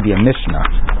actually be a Mishnah.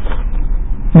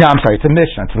 No, I'm sorry, it's a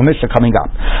Mishnah. It's the Mishnah coming up.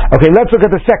 Okay, let's look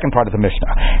at the second part of the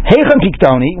Mishnah. Heichem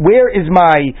Piktoni, where is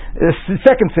my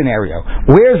second scenario?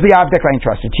 Where's the object I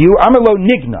entrusted to you? Amar lo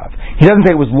nignav. He doesn't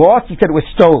say it was lost, he said it was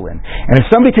stolen. And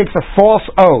if somebody takes a false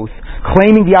oath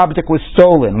claiming the object was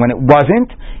stolen when it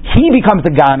wasn't, he becomes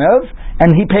the ganav,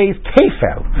 and he pays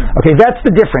kefel. Okay, that's the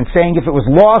difference. Saying if it was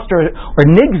lost or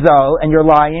nigzal and you're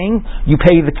lying, you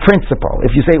pay the principal.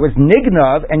 If you say it was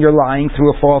nignav and you're lying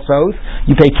through a false oath,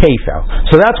 you pay kefel.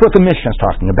 So that's what the Mishnah is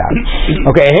talking about.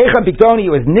 Okay, Heicham Piktoni,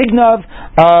 it was nignav.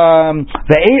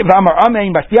 V'amar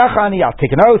amen b'stiachani, I'll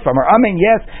take an oath. V'amar amen,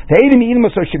 yes.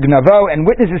 And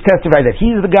witnesses testify that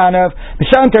he's the ganav.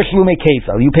 Mishan tashlume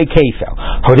kefel, you pay kefel.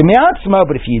 Hodemiatzma,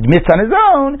 but if he admits on his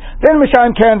own, then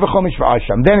mishan karen v'chomish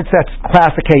v'asham. Then it's that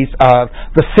classic case of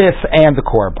the fifth and the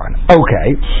korban.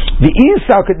 Okay. The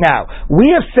Isal, now,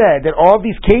 we have said that all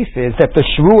these cases that the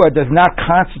shvua does not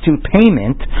constitute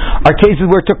payment are cases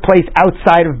where it took place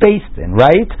outside of Beis Din,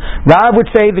 right? Rav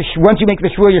would say once you make the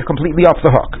shvua, you're completely off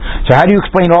the hook. So how do you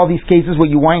explain all these cases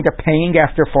where you wind up paying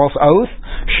after false oath?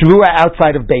 Shvua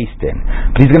outside of Beis Din.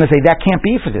 But he's going to say that can't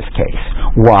be for this case.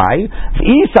 Why? If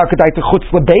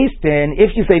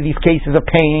you say these cases of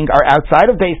paying are outside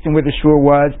of Beis Din where the shvua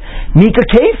was, Nika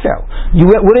Kefel. You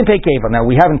wouldn't pay Kefel. Now,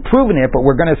 we haven't proven it, but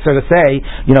we're going to sort of say,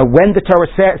 when the Torah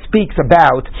speaks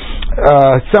about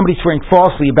somebody swearing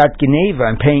falsely about Geneva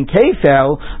and paying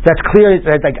Kefel, that's clear. It's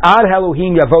like Ad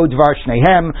Elohim Yavo Dvar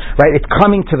Shnehem, right? It's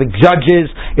coming to the judges.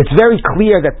 It's very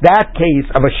clear that case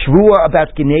of a shvua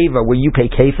about Geneva where you pay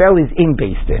Kefel is in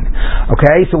Beis Din.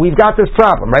 Okay, so we've got this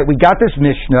problem, right? We got this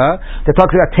Mishnah that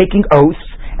talks about taking oaths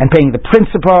and paying the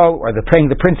principal, or paying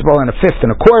the principal and a fifth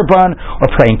and a korban, or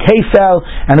paying kefel.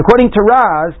 And according to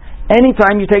Raz,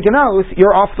 anytime you take an oath,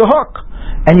 you're off the hook.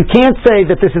 And you can't say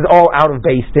that this is all out of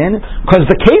Beis Din, because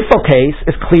the kefel case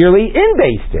is clearly in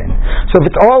Beis Din. So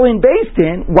if it's all in Beis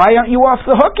Din, why aren't you off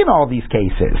the hook in all these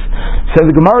cases? So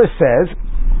the Gemara says,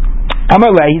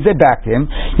 Amalei, he said back to him,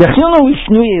 I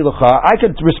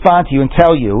could respond to you and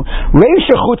tell you, the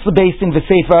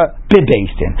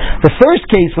first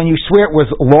case when you swear it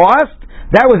was lost,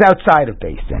 that was outside of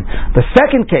Beis Din. The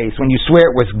second case when you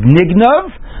swear it was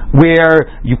nignav,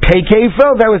 where you pay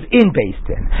kefel, that was in Beis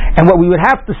Din. And what we would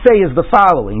have to say is the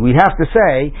following. We'd have to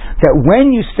say that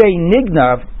when you say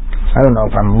nignav, I don't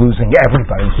know if I'm losing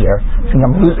everybody here. I think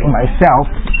I'm losing myself.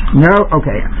 No?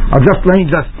 Okay. Let me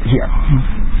just, here.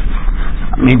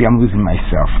 Maybe I'm losing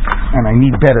myself, and I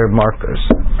need better markers.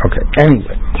 Okay,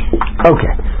 anyway.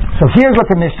 Okay, so here's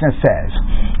what the Mishnah says.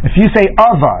 If you say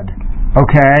avad,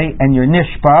 okay, and you're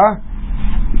nishpa,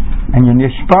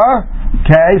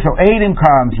 okay, so Eidim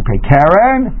comes, you pay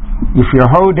Karen. If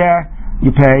you're Hoda,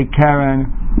 you pay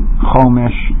Karen,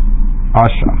 Chomish,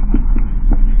 Asham.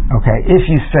 Okay, if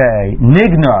you say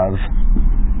nignav,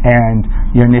 and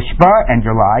you're nishpa, and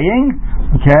you're lying,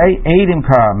 okay, Eidim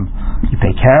come, you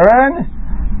pay Karen.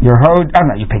 You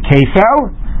pay kefel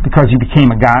because you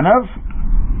became a ganav,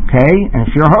 okay? And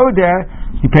if you're hoda,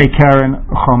 you pay karen,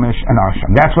 chomish, and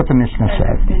asham. That's what the Mishnah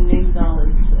says.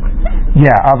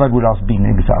 Yeah, avad would also be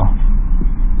nigzal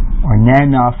or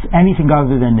nenaf, anything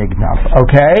other than nignav.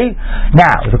 Okay.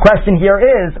 Now the question here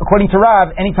is, according to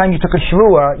Rav, anytime you took a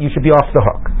shvua, you should be off the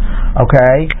hook.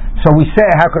 Okay. So we say,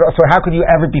 how could you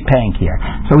ever be paying here?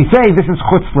 So we say this is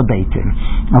chutz lebeitin.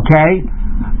 Okay.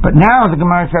 But now the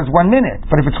Gemara says 1 minute.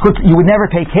 But if it's chutz, you would never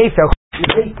pay kefel chutz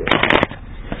lebeitin.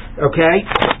 Okay.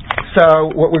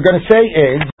 So what we're going to say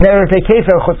is never pay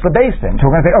kefel chutz lebeitin. So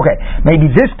we're going to say, okay, maybe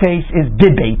this case is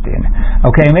bid beitin.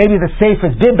 Okay, maybe the safe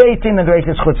is bid beitin and the rate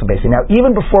is chutz lebeitin. Now,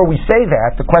 even before we say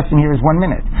that, the question here is 1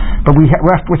 minute. But we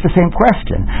left with the same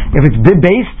question. If it's bid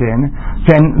beitin,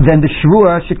 then the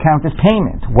shvua should count as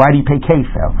payment. Why do you pay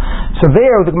kefel? So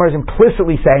there, the Gemara is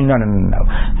implicitly saying, no.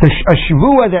 A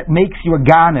shvua that makes you a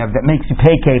ganav, that makes you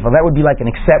pay kefel, that would be like an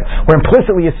we're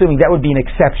implicitly assuming that would be an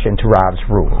exception to Rav's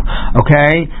rule.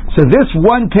 Okay? So this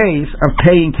one case of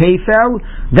paying kefel,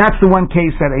 that's the one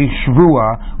case that a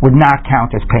shvua would not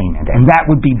count as payment, and that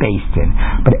would be Beis Din.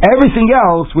 But everything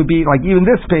else would be like, even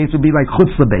this case would be like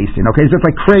chutz lebeis din. Okay, so it's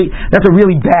like that's a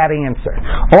really bad answer.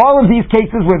 All of these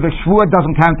cases where the shvua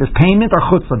doesn't count as payment are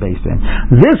chutz lebeis din.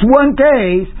 This one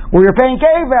case where you're paying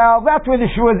kefel, that's where the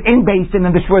shvua is in Beis Din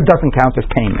and the shvua doesn't count as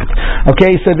payment.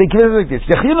 Okay, so they give it like this.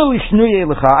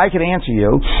 I can answer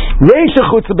you.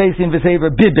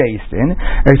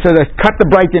 So let's cut the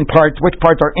bright in parts, which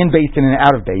parts are in Beis Din and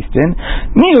out of Beis Din.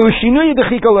 I'm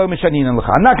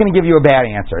not going to give you a bad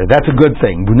answer. That's a good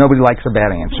thing. Nobody likes a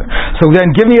bad answer. So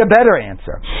then give me a better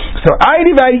answer. So I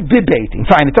divide bid Beis Din.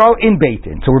 Fine, it's all in Beis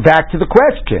Din. So we're back to the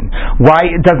question.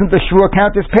 Why doesn't the shvua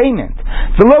count as payment?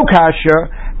 The lo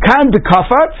kasha, kan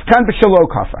b'kafatz, kan b'shelo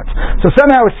kafatz. So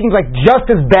somehow it seems like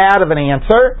just as bad of an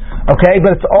answer, okay,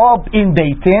 but it's all in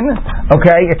Beit Din,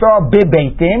 okay, it's all Beit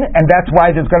Din, and that's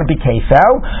why there's going to be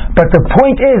kefel. But the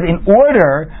point is, in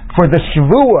order for the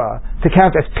shvuah to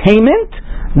count as payment,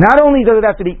 not only does it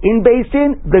have to be in Beit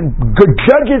Din, the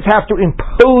judges have to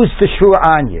impose the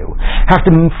shvuah on you, have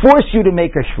to force you to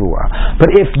make a shvuah.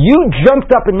 But if you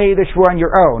jumped up and made a shvuah on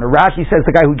your own, or Rashi says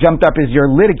the guy who jumped up is your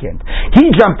litigant,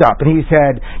 he jumped up and he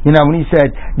said, when he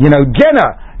said, Jenna,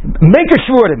 make a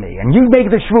shvuah to me, and you make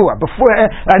the shvuah before,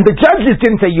 and the judges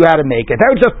didn't say you had to make it.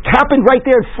 That just happened right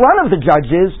there in front of the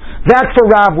judges. That for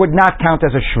Rav would not count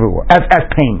as a shvuah, as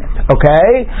payment.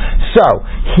 Okay, so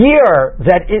here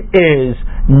that it is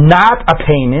not a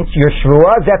payment, your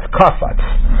shvuah, that's kafatz.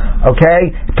 Okay,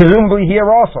 presumably here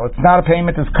also it's not a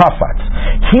payment, it's kafatz.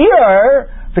 Here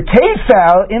the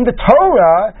kefel in the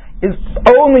Torah is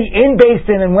only in Beit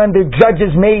Din and when the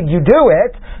judges made you do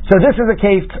it. So this is a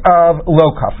case of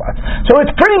low kafat. So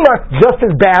it's pretty much just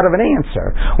as bad of an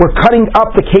answer. We're cutting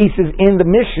up the cases in the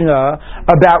Mishnah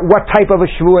about what type of a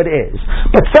shvuah it is.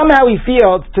 But somehow he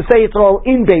feels to say it's all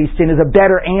in Beit Din is a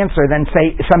better answer than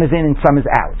say some is in and some is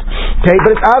out. Okay,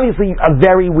 but it's obviously a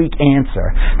very weak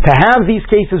answer. To have these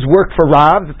cases work for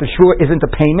Rav, that the shvuah isn't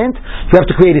a payment, you have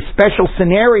to create a special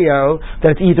scenario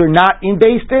that it's either not in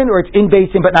Beit Din or it's in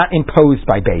Beit Din but not imposed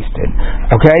by Beit Din.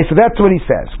 Okay, so that's what he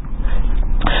says.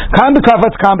 Kan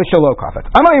b'kafatz, kan b'shelo kafatz.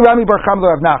 Amari Rabbi Bar Kamma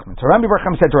Rav Nachman. So Rabbi Bar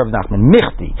Kamma said to Rav Nachman,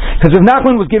 Michti, because Rav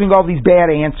Nachman was giving all these bad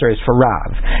answers for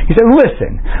Rav. He said,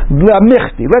 listen,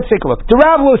 Michti, let's take a look. The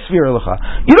Rav lo svir lecha.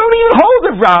 You don't even hold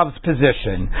of Rav's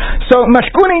position. So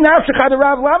mashkuni nafshecha de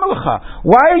Rav lama lecha.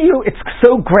 Why are you? It's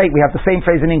so great. We have the same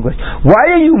phrase in English. Why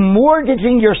are you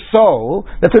mortgaging your soul?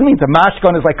 That's what it means. The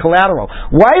mashkon is like collateral.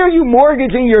 Why are you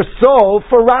mortgaging your soul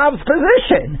for Rav's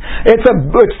position? It's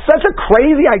such a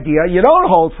crazy idea. You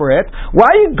don't hold for it. Why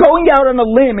are you going out on a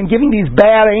limb and giving these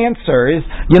bad answers,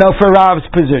 for Rav's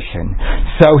position?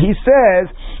 So he says,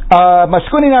 so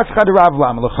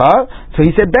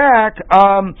he said back,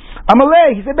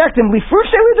 Amalei, he said back to him,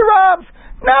 Lifrusheli de Rav.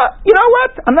 Now, you know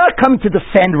what? I'm not coming to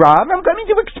defend Rav. I'm coming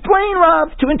to explain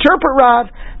Rav, to interpret Rav.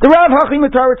 The Rav Hachim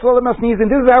Matar and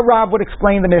this is how Rav would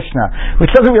explain the Mishnah, which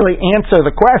doesn't really answer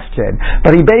the question,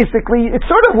 but he basically, it's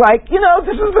sort of like,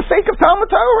 this is the sake of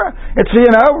Talmud Torah. It's,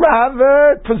 Rav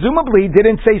presumably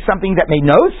didn't say something that made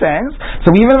no sense, so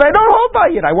even if I don't hold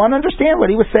by it, I want to understand what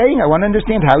he was saying. I want to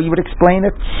understand how he would explain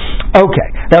it. Okay,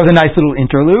 that was a nice little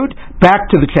interlude.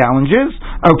 Back to the challenges.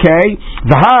 Okay,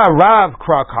 Vaha Rav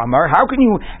Kra Kamar. How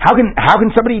can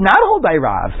somebody not hold by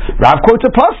Rav? Rav quotes a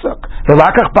pasuk.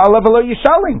 V'lakach ba'alav v'lo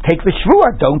yishalim. Take the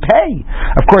shvuah, don't pay.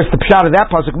 Of course, the pshat of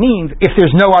that pasuk means if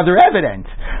there's no other evidence.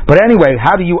 But anyway,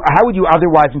 how would you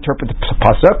otherwise interpret the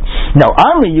pasuk? No,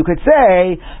 only you could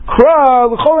say,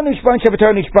 no,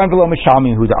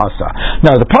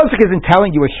 the pasuk isn't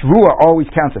telling you a shvuah always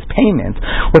counts as payment.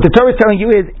 What the Torah is telling you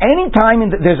is, anytime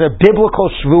there's a biblical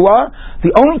shvuah,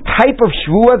 the only type of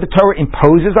shvuah the Torah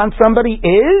imposes on somebody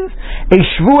is a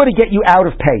shvuah to get you out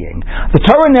of paying. The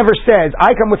Torah never says,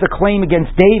 I come with a claim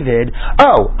against David,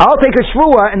 I'll take a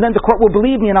shvuah and then the court will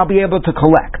believe me and I'll be able to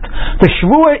collect. The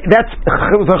shvuah,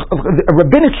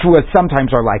 rabbinic shvuahs sometimes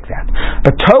are like that.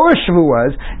 But Torah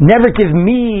shvuahs never give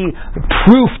me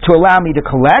proof to allow me to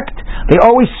collect. They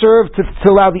always serve to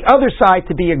allow the other side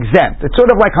to be exempt. It's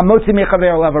sort of like hamotzi mechaver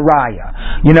olav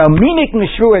araya. Me making a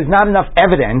shvuah is not enough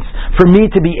evidence for me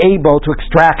to be able to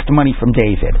extract money from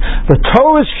David. The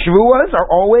Torah's shvuahs are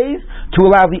always to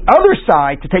allow the other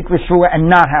side to take the shvuah and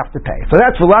not have to pay. So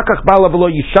that's v'lakach ba'alav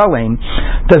v'lo yishalim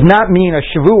does not mean a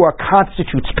shvuah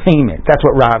constitutes payment. That's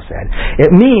what Rav said.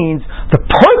 It means the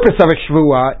purpose of a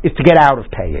shvuah is to get out of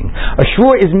paying. A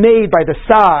shvuah is made by the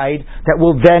side that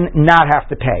will then not have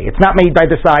to pay. It's not made by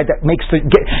the side that makes a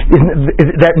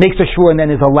shvuah and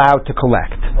then is allowed to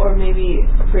collect. Or maybe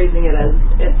phrasing it as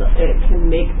it can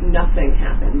make nothing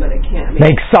happen, but it can't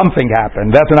make something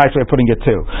happen. That's a nice way of putting it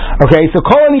too. Okay, so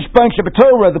kol nishban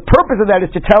shebetorah, the purpose of that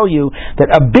is to tell you that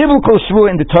a biblical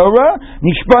shvuah in the Torah,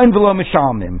 nishban v'lo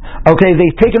mishalmim. Okay, they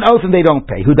take an oath and they don't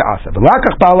pay. Who da'asa?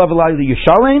 V'lakach ba'alav v'lo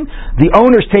yishalim. The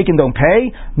owners take and don't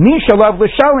pay. Nishalav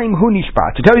l'shalim hu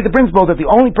nishba. To tell you the principle that the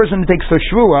only person who takes the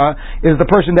shvuah is the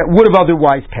person that would have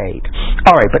otherwise paid.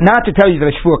 All right, but not to tell you that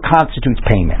a shvuah constitutes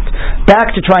payment.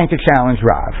 Back to trying to challenge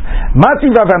Rav. Matzi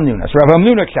Rav Hamnuna. So Rav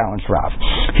Hamnuna challenged Rav.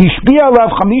 Hishbiya Rav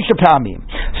chamisha pamim.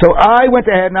 So I went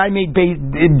ahead and I made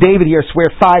David. He here,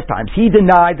 swear 5 times. He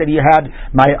denied that he had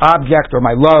my object or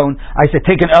my loan. I said,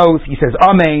 take an oath. He says,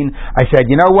 Amen. I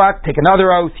said, you know what? Take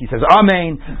another oath. He says,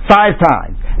 Amen. 5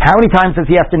 times. How many times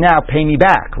does he have to now pay me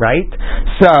back, right?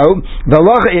 So, the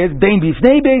law is, bein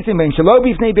bifnei beisin, bein shelo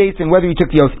bifnei beisin, whether you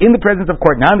took the oath in the presence of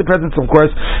court, not in the presence of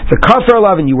court, the kafar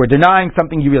love, and you were denying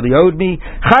something you really owed me.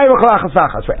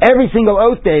 For every single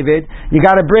oath, David, you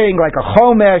got to bring like a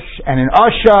chomesh and an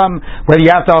asham, whether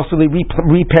you have to also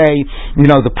repay,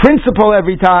 the principal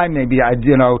every time. Maybe let's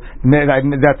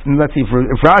see if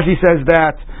Rashi says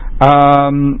that.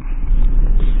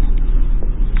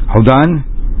 Hold on.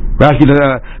 Rashi,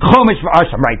 chomesh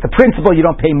v'asham, right? The principal you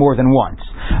don't pay more than once.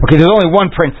 Okay, there's only one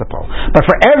principal, but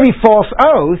for every false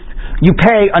oath, you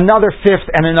pay another fifth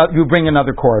and you bring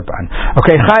another korban.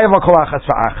 Okay,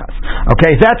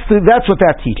 okay, that's what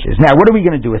that teaches. Now, what are we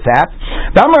going to do with that?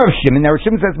 Now, Rav Shimon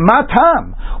says,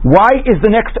 Matam, why is the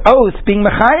next oath being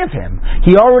mechayev him?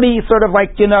 He already sort of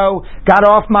got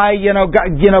off my,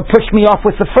 pushed me off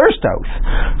with the first oath.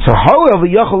 So,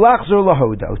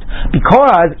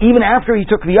 because even after he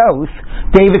took the oath,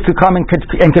 David could come and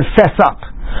confess up.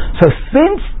 So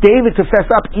since David confessed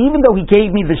up, even though he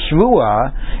gave me the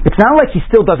shvuah, it's not like he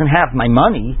still doesn't have my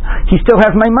money. He still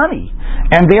has my money.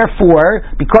 And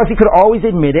therefore, because he could always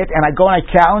admit it, and I go and I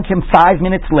challenge him 5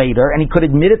 minutes later, and he could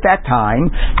admit at that time,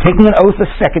 taking an oath a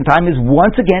second time is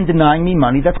once again denying me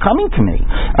money that's coming to me.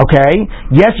 Okay?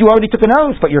 Yes, you already took an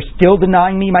oath, but you're still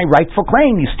denying me my rightful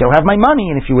claim. You still have my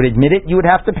money, and if you would admit it, you would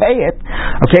have to pay it.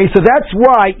 Okay? So that's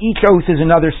why each oath is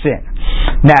another sin.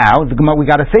 Now, we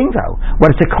got a thing though.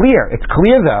 What is it clear? It's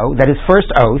clear though that his first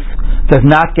oath does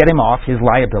not get him off his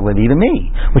liability to me,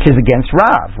 which is against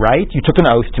Rav, right? You took an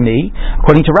oath to me.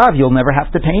 According to Rav, you'll never have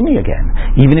to pay me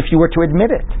again, even if you were to admit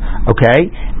it.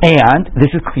 Okay? And this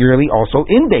is clearly also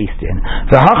in based in.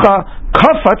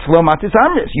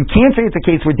 You can't say it's a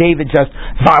case where David just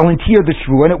volunteered the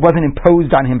shvuah and it wasn't imposed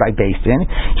on him by Beis Din.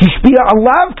 Hishpia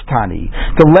alav ktani.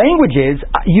 The language is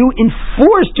you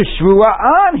enforced a shvuah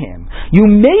on him. You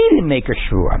made him make a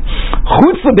shvuah.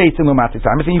 Chutz leBeis Din lo matis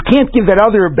amris, and you can't give that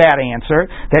other bad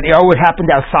answer that it happened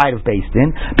outside of Beis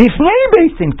Din. Bifnei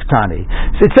Beis Din ktani.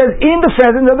 So it says in the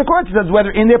presence of the court. It says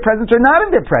whether in their presence or not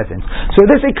in their presence. So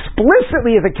this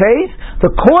explicitly is a case.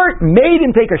 The court made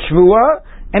him take a shvuah.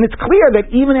 And it's clear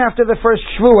that even after the first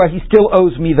shvuah, he still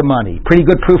owes me the money. Pretty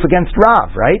good proof against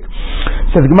Rav, right?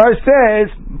 So the Gemara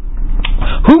says,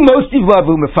 who most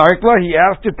Ivlavu Mefarikla? He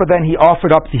asked it, but then he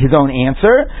offered up his own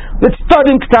answer. Let's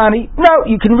start in Ktani. No,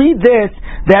 you can read this,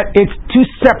 that it's 2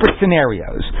 separate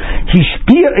scenarios.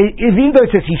 Even though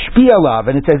it says Hishpia Lav,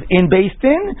 and it says in Beis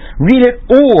Din, read it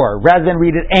or, rather than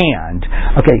read it and.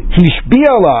 Okay,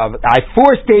 Hishpia Lav, I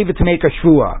forced David to make a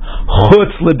shvuah.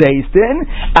 Chutz leBeis Din,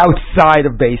 outside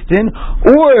of Beis Din.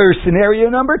 Or scenario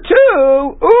number 2,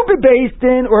 Ubi Beis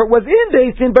Din, or it was in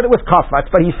Beis Din, but it was Kafatz,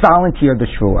 but he volunteered the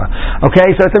shvuah.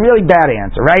 Okay, so it's a really bad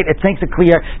answer, right? It makes it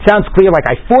clear, sounds clear like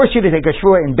I force you to take a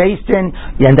shvuah in Beis Din,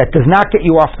 and that does not get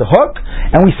you off the hook.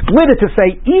 And we split it to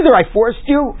say either I forced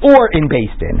you or in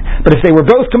Beis Din. But if they were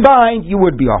both combined, you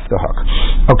would be off the hook.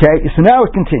 Okay, so now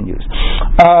it continues.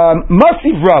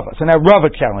 Masiv Rava. So now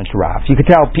Rava challenged Rav. You could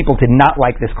tell people did not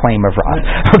like this claim of Rav.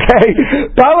 Okay,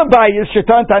 Balabai is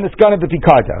Shaitan Taniskan of the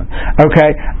Pikadon.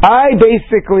 Okay, I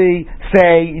basically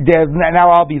say,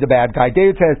 now I'll be the bad guy.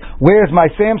 David says, where's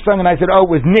my Samsung? And I said, oh,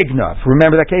 it was Nignav.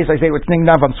 Remember that case? I say, it's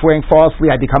Nignav, I'm swearing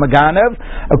falsely, I become a Ganav.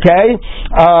 Okay?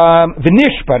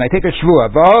 V'nishpa, and I take a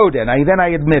shvuah. V'hoden, then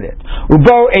I admit it.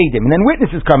 Ubo Edim, and then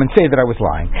witnesses come and say that I was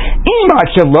lying.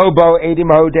 Imachalobo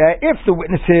Edim Hodeh, if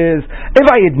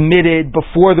I admitted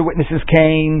before the witnesses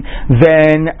came,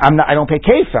 then I don't pay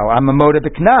kefel. I'm a moda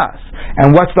b'knas.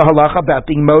 And what's the halacha about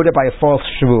being moda by a false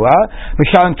shvuah?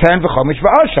 Mishalim Karen v'chomish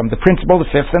v'asham, the principle, the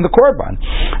fifth, and the korban.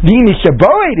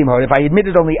 If I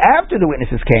admitted only after the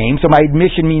witnesses came, so my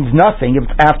admission means nothing if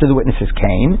it's after the witnesses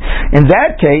came. In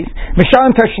that case,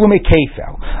 Mishalim Tashlume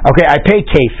Kefel. Okay, I pay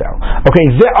Kefel. Okay,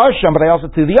 the Asham, but I also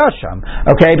do the Asham.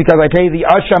 Okay, because I pay the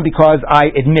Asham because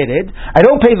I admitted. I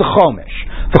don't pay the Chomish.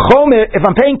 The Chomish, if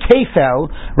I'm paying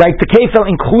Kefel, right, the Kefel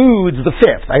includes the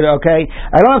fifth. I don't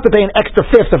have to pay an extra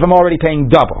fifth if I'm already paying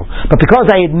double. But because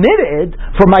I admitted,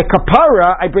 for my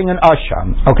kapara, I bring an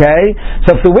Asham. Okay?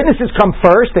 So if the witnesses come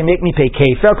first, they make me pay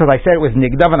Kefel because I said it was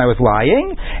Nigdav and I was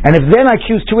lying. And if then I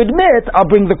choose to admit, I'll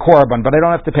bring the korban, but I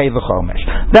don't have to pay the Chomish.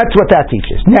 That's what that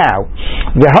teaches. Now,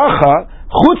 Yehacha,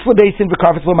 Chutz lebesin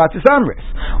v'karfetz l'matzis amris.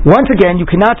 Once again, you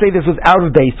cannot say this was out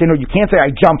of basin, or you can't say I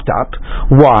jumped up.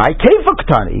 Why? Kefil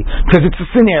ktani, because it's a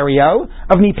scenario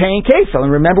of me paying kefil.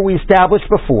 And remember, we established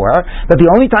before that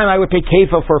the only time I would pay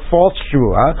kefil for a false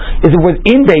shvua is if it was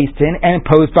in basin and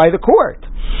imposed by the court.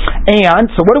 And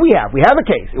so what do we have? We have a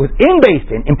case. It was in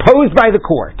basin, imposed by the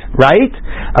court, right?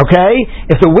 Okay?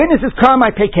 If the witnesses come,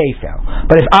 I pay kefil.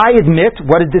 But if I admit,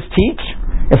 what did this teach?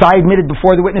 If I admitted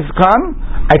before the witnesses come,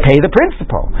 I pay the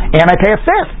principal. And I pay a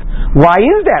fifth. Why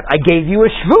is that? I gave you a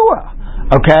shvua.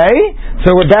 Okay?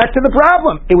 So we're back to the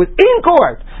problem. It was in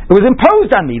court. It was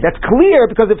imposed on me. That's clear,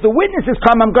 because if the witnesses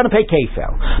come, I'm going to pay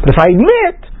kefil. But if I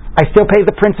admit, I still pay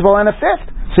the principal and a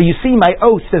fifth. So you see, my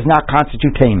oath does not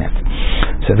constitute payment.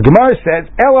 So the Gemara says,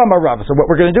 Ela Marava. So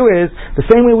what we're going to do is, the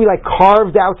same way we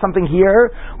carved out something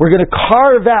here, we're going to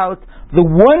carve out the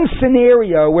one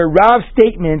scenario where Rav's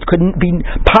statement couldn't be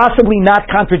possibly not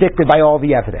contradicted by all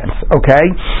the evidence. Okay?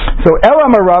 So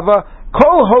Ela Marava,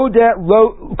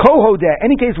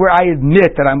 any case where I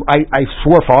admit that I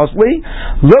swore falsely,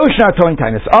 lo shnatoin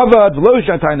tainus avad, lo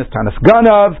shnatoinus tainus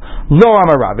ganav, lo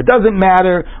amarav. It doesn't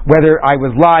matter whether I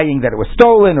was lying that it was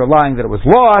stolen or lying that it was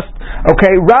lost.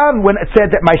 Okay, Rav, when it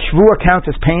said that my shvua counts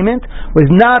as payment,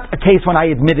 was not a case when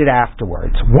I admitted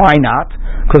afterwards. Why not?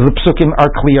 Because the psukim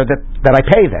are clear that I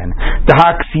pay then.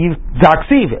 Daksiv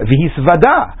v'his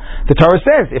vada. The Torah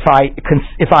says if I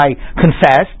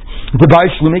confessed,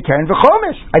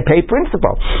 I pay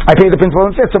principal. I pay the principal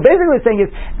and fifth. So basically what it's saying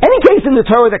is, any case in the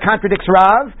Torah that contradicts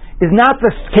Rav is not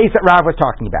the case that Rav was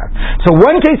talking about. So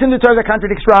one case in the Torah that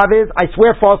contradicts Rav is, I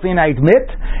swear falsely and I admit,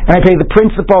 and I pay the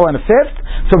principal and a fifth.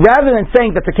 So rather than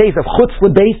saying that's a case of chutz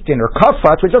lebeistin or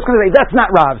kafat, we're just going to say that's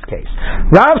not Rav's case.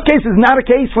 Rav's case is not a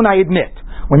case when I admit.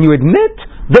 When you admit,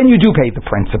 then you do pay the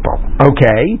principal.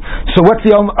 Okay? So what's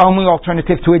the only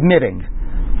alternative to admitting?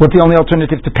 What's the only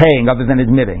alternative to paying other than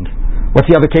admitting? What's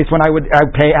the other case when I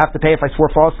have to pay if I swore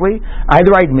falsely?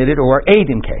 Either I admitted or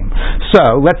Eidim came.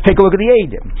 So let's take a look at the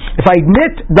Eidim. If I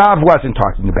admit, Rav wasn't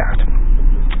talking about.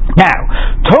 Now,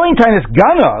 toin tainus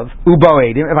ganav ubo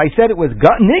Eidim. If I said it was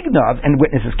nignav and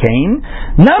witnesses came,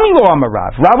 nami lo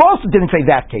amarav. Rav also didn't say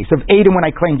that case of Eidim when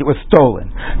I claimed it was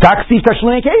stolen. Taksiv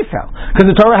tashlin kefel, because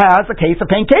the Torah has a case of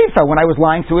paying kefel when I was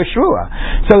lying to a shvua.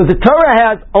 So the Torah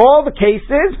has all the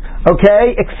cases,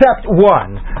 okay, except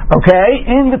one. Okay,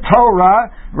 in the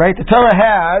Torah, right? The Torah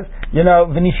has,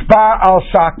 v'nishba al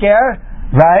shaker,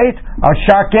 right? Al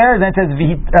shaker. Then it says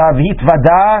v'hit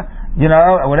vada.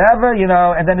 Whatever,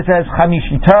 and then it says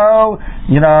chamishito,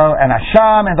 and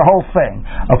asham, and the whole thing.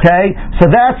 Okay,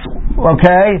 so that's one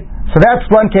case.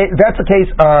 That's a case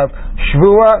of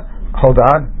shvua. Hold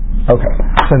on. Okay,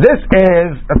 so this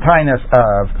is a tainus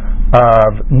of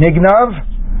nignav,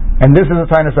 and this is a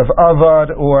tainus of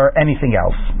avad or anything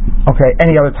else. Okay,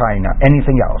 any other taina,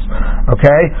 anything else.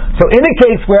 Okay, so in a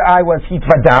case where I was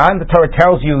hitvadan, the Torah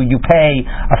tells you pay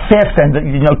a fifth, and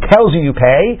tells you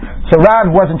pay. So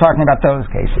Rav wasn't talking about those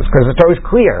cases because the Torah is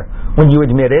clear when you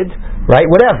admitted, right?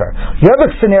 Whatever. The other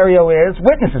scenario is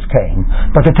witnesses came,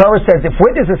 but the Torah says if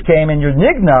witnesses came and you're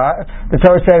nigna, the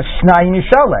Torah says shnayim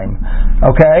yishalem.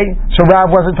 Okay, so Rav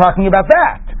wasn't talking about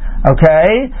that.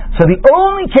 Okay, so the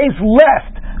only case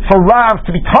left for Rav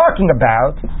to be talking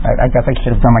about, I guess I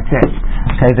should have done like this.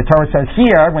 Okay, the Torah says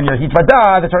here, when you're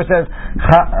hitvadah, the Torah says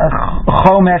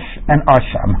chomesh and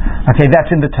asham. Okay, that's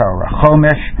in the Torah.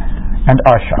 Chomesh and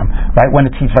asham, right? When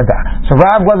it's hitvadah. So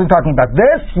Rav wasn't talking about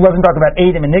this. He wasn't talking about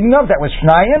Eidim and Nignav. That was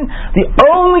Shnayim. The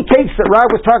only case that Rav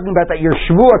was talking about that your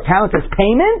shvua counts as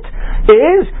payment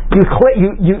is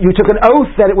you took an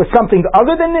oath that it was something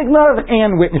other than Nignav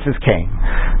and witnesses came.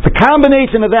 The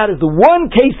combination of that is the one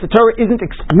case the Torah isn't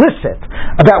explicit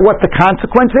about what the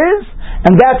consequence is,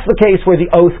 and that's the case where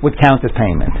the oath would count as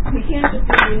payment. We can't just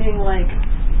be meaning like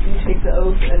you take the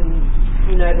oath and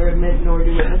you neither admit nor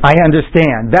do witness. I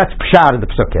understand. That's pshat of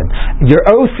the psukim. Your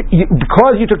oath,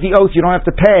 because you took the oath, you don't have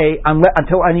to pay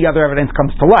until any other evidence comes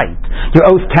to light. Your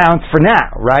oath counts for now,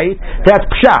 right? Okay. That's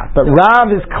pshat. But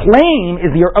Rav's claim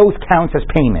is your oath counts as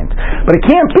payment. But it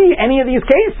can't be any of these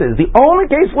cases. The only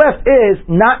case left is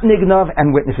not nignav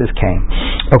and witnesses came.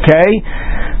 Okay?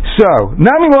 So,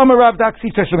 Nami Lama Rav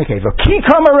Daksi Teshlemekeva. Ki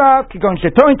Kama Rav, Ki Gon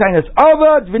Shetoin Tainas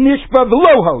Avad, V'nishpa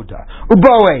V'lohoda,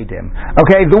 Uboedim.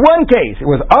 Okay, the one case, it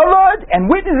was Avad,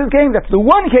 and witnesses came, that's the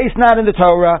one case not in the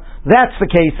Torah, that's the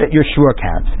case that your shur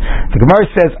counts. The Gemara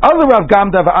says, Other Rav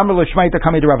Gamda V'amr Lo Shmaita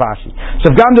Kami to Rav Ashi.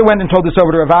 So if Gamda went and told this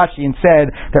over to Rav Ashi and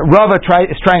said that Rava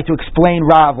is trying to explain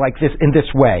Rav like this, in this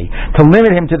way, to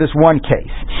limit him to this one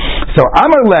case. So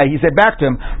Amar Le, he said back to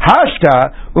him,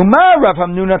 Hashta, Umar Rav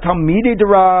Hamnuna Talmidei de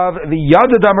Rav, the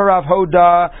Yadadam Rav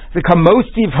Hoda, the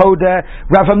Kamostiv Hoda.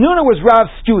 Rav Hamnuna was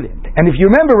Rav's student. And if you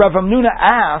remember, Rav Hamnuna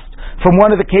asked from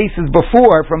one of the cases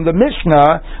before, from the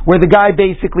Mishnah, where the guy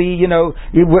basically,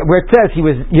 where it says he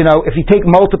was, if you take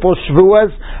multiple shvuas,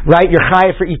 right, you're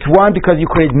chayav for each one because you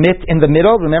could admit in the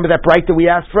middle. Remember that bright that we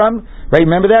asked from? Right,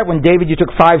 remember that? When David, you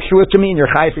took 5 shvuas to me and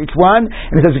you're chayav for each one?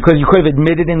 And it says because you could have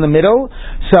admitted in the middle.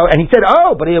 So, and he said,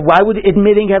 but why would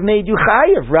admitting have made you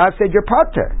chayav? Rav said you're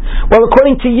pater. Well,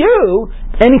 according to you,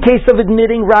 any case of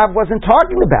admitting Rav wasn't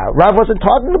talking about. Rav wasn't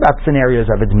talking about scenarios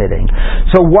of admitting.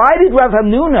 So why did Rav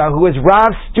Hamnuna, who was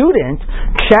Rav's student,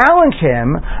 challenge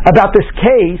him about this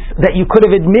case that you could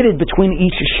have admitted between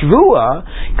each shvua?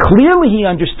 Clearly he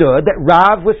understood that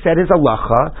Rav was said his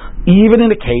halacha even in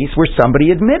a case where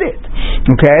somebody admitted.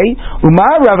 Okay?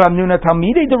 Umar Rav Hamnuna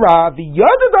Talmidei de Rav, the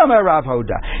Yadadam Rav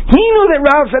Hoda. He knew that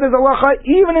Rav said his halacha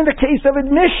even in the case of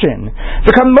admission.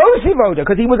 The Kamosiv Hoda,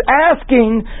 because he was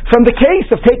asking from the case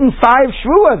of taking 5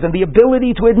 shvuas and the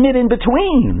ability to admit in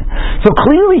between. So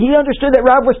clearly he understood that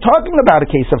Rav was talking about a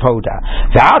case of Hoda.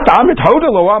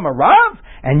 Rav?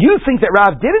 And you think that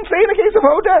Rav didn't say in the case of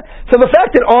Hoda? So the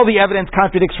fact that all the evidence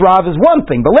contradicts Rav is one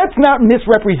thing, but let's not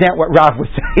misrepresent what Rav was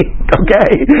saying,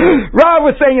 okay? Rav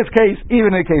was saying his case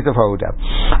even in the case of Hoda.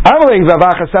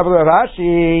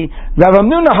 No.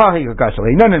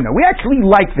 We actually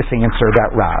like this answer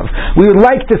about Rav. We would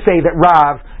like to say that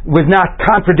Rav was not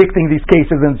contradicting these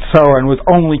cases and so on, was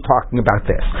only talking about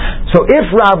this. So if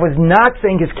Rav was not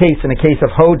saying his case in a case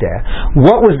of Hoda,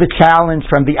 what was the challenge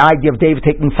from the idea of David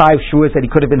taking 5 shuas that he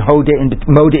could have been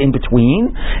Moda in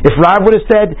between? If Rav would have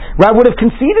said, Rav would have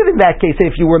conceded in that case that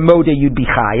if you were Moda you'd be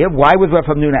Chayav. Why was Rav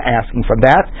Hamnuna asking from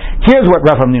that? Here's what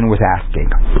Rav Hamnuna was asking.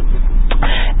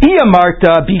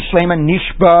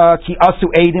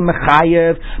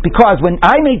 Because when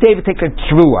I made David take a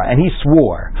shvua and he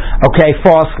swore,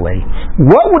 falsely,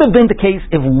 what would have been the case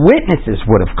if witnesses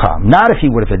would have come, not if he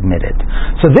would have admitted?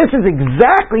 So this is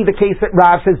exactly the case that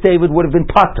Rav says David would have been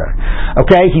pater.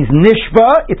 He's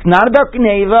nishba, it's not about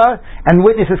Geneva, and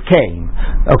witnesses came.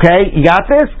 You got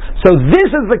this? So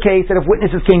this is the case that if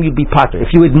witnesses came, you'd be pater.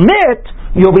 If you admit,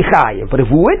 you'll be chayiv. But if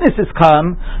witnesses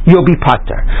come, you'll be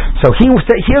pater. So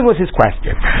here was his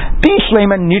question.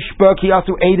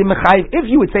 If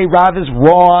you would say Rav is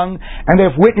wrong, and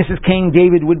that if witnesses came,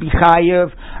 David would be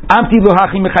chayiv, that's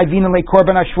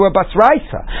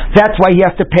why he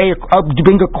has to pay to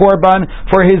bring a korban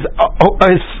for his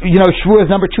shvuas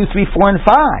number 2, 3, 4, and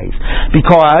 5,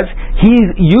 because he's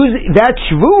using that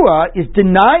shvua is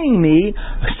denying me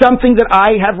something that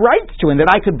I have rights to and that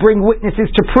I could bring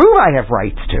witnesses to prove I have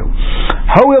rights to.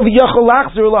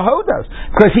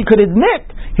 Because he could admit.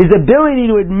 His ability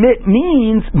to admit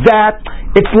means that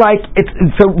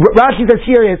so Rashi says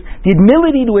here is the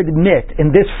ability to admit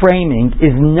in this framing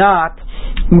does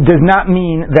not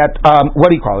mean that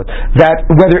that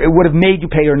whether it would have made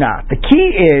you pay or not. The key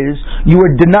is you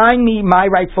were denying me my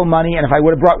rightful money, and if I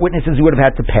would have brought witnesses, you would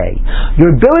have had to pay.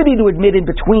 Your ability to admit in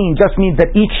between just means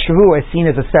that each shvua is seen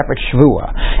as a separate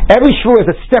shvua. Every shvua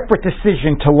is a separate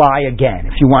decision to lie again,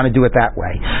 if you want to do it that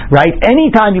way, right?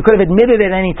 Anytime you could have admitted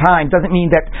at any time doesn't mean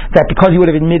that because you would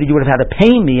have admitted you would have had to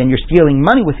pay me and you're stealing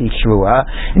money with each shvua.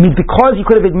 It means because you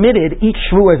could have admitted each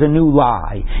shvua is a new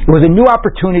lie. It was a new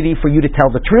opportunity for you to tell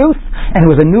the truth, and it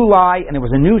was a new lie, and it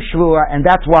was a new shvua, and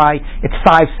that's why it's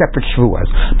 5 separate shvuas.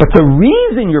 But the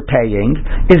reason you're paying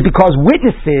is because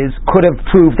witnesses could have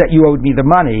proved that you owed me the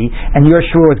money, and your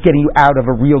shvua was getting you out of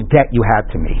a real debt you had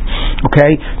to me.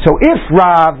 So if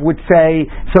Rav would say,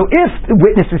 so if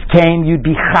witnesses came, you'd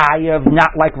be chayav,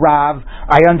 not like Rav,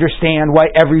 I understand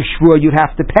why every shvua you'd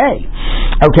have to pay.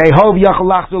 But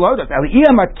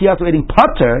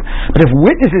if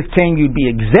witnesses came, you'd be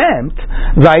exempt,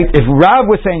 right? If Rav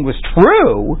was saying was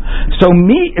true,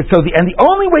 and the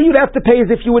only way you'd have to pay is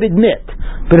if you would admit.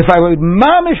 But if I would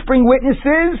mamish bring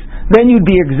witnesses, then you'd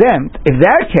be exempt. In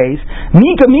that case,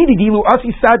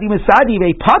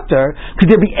 could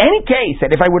there be any case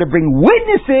that if I were to bring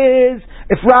witnesses,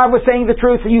 if Rav was saying the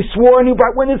truth and you swore and you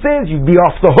brought witnesses, you'd be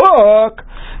off the hook?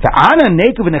 And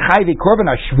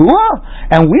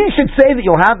we should say that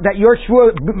your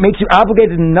shvua makes you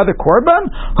obligated in another korban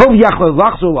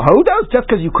just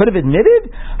because you could have admitted.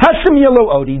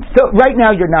 So right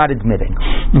now you're not admitting.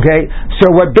 So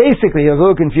what basically is a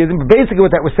little confusing, but basically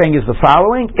what that was saying is the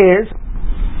following: is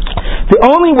the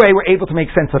only way we're able to make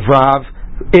sense of Rav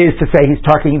is to say he's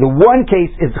talking, the one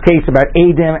case is the case about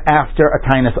Eidim after a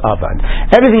Tainus Avad.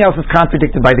 Everything else is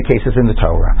contradicted by the cases in the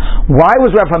Torah. Why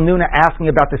was Rav Hamnuna asking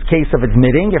about this case of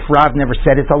admitting if Rav never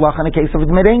said it's halach in a case of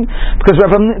admitting? Because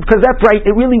that's right,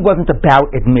 it really wasn't about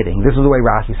admitting. This is the way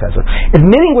Rashi says it.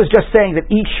 Admitting was just saying that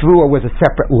each shvuah was a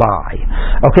separate lie.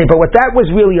 Okay, but what that was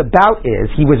really about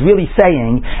is, he was really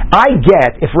saying, I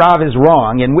get if Rav is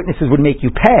wrong and witnesses would make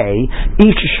you pay,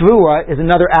 each shvuah is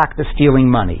another act of stealing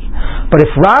money. But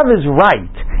if Rav is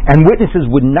right and witnesses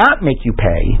would not make you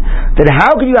pay, then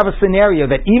how could you have a scenario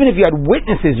that even if you had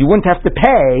witnesses you wouldn't have to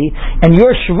pay, and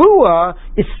your shvuah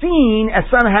is seen as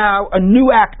somehow a new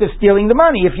act of stealing the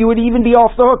money, if you would even be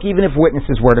off the hook even if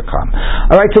witnesses were to come.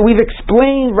 Alright, so we've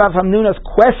explained Rav Hamnuna's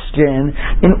question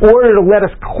in order to let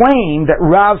us claim that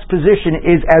Rav's position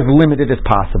is as limited as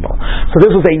possible. So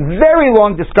this was a very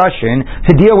long discussion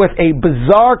to deal with a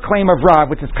bizarre claim of Rav,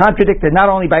 which is contradicted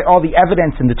not only by all the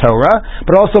evidence in the Torah,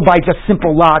 but also by just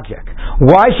simple logic.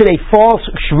 Why should a false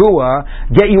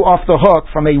shvuah get you off the hook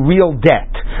from a real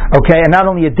debt? Okay, and not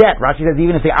only a debt, Rashi says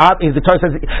even if the Torah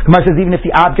says, Gemara says even if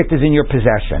the object is in your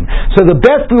possession. So the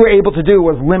best we were able to do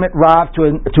was limit Rav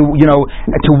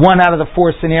to one out of the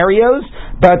four scenarios,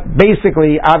 but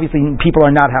basically, obviously, people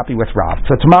are not happy with Rav.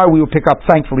 So tomorrow we will pick up,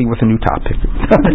 thankfully, with a new topic.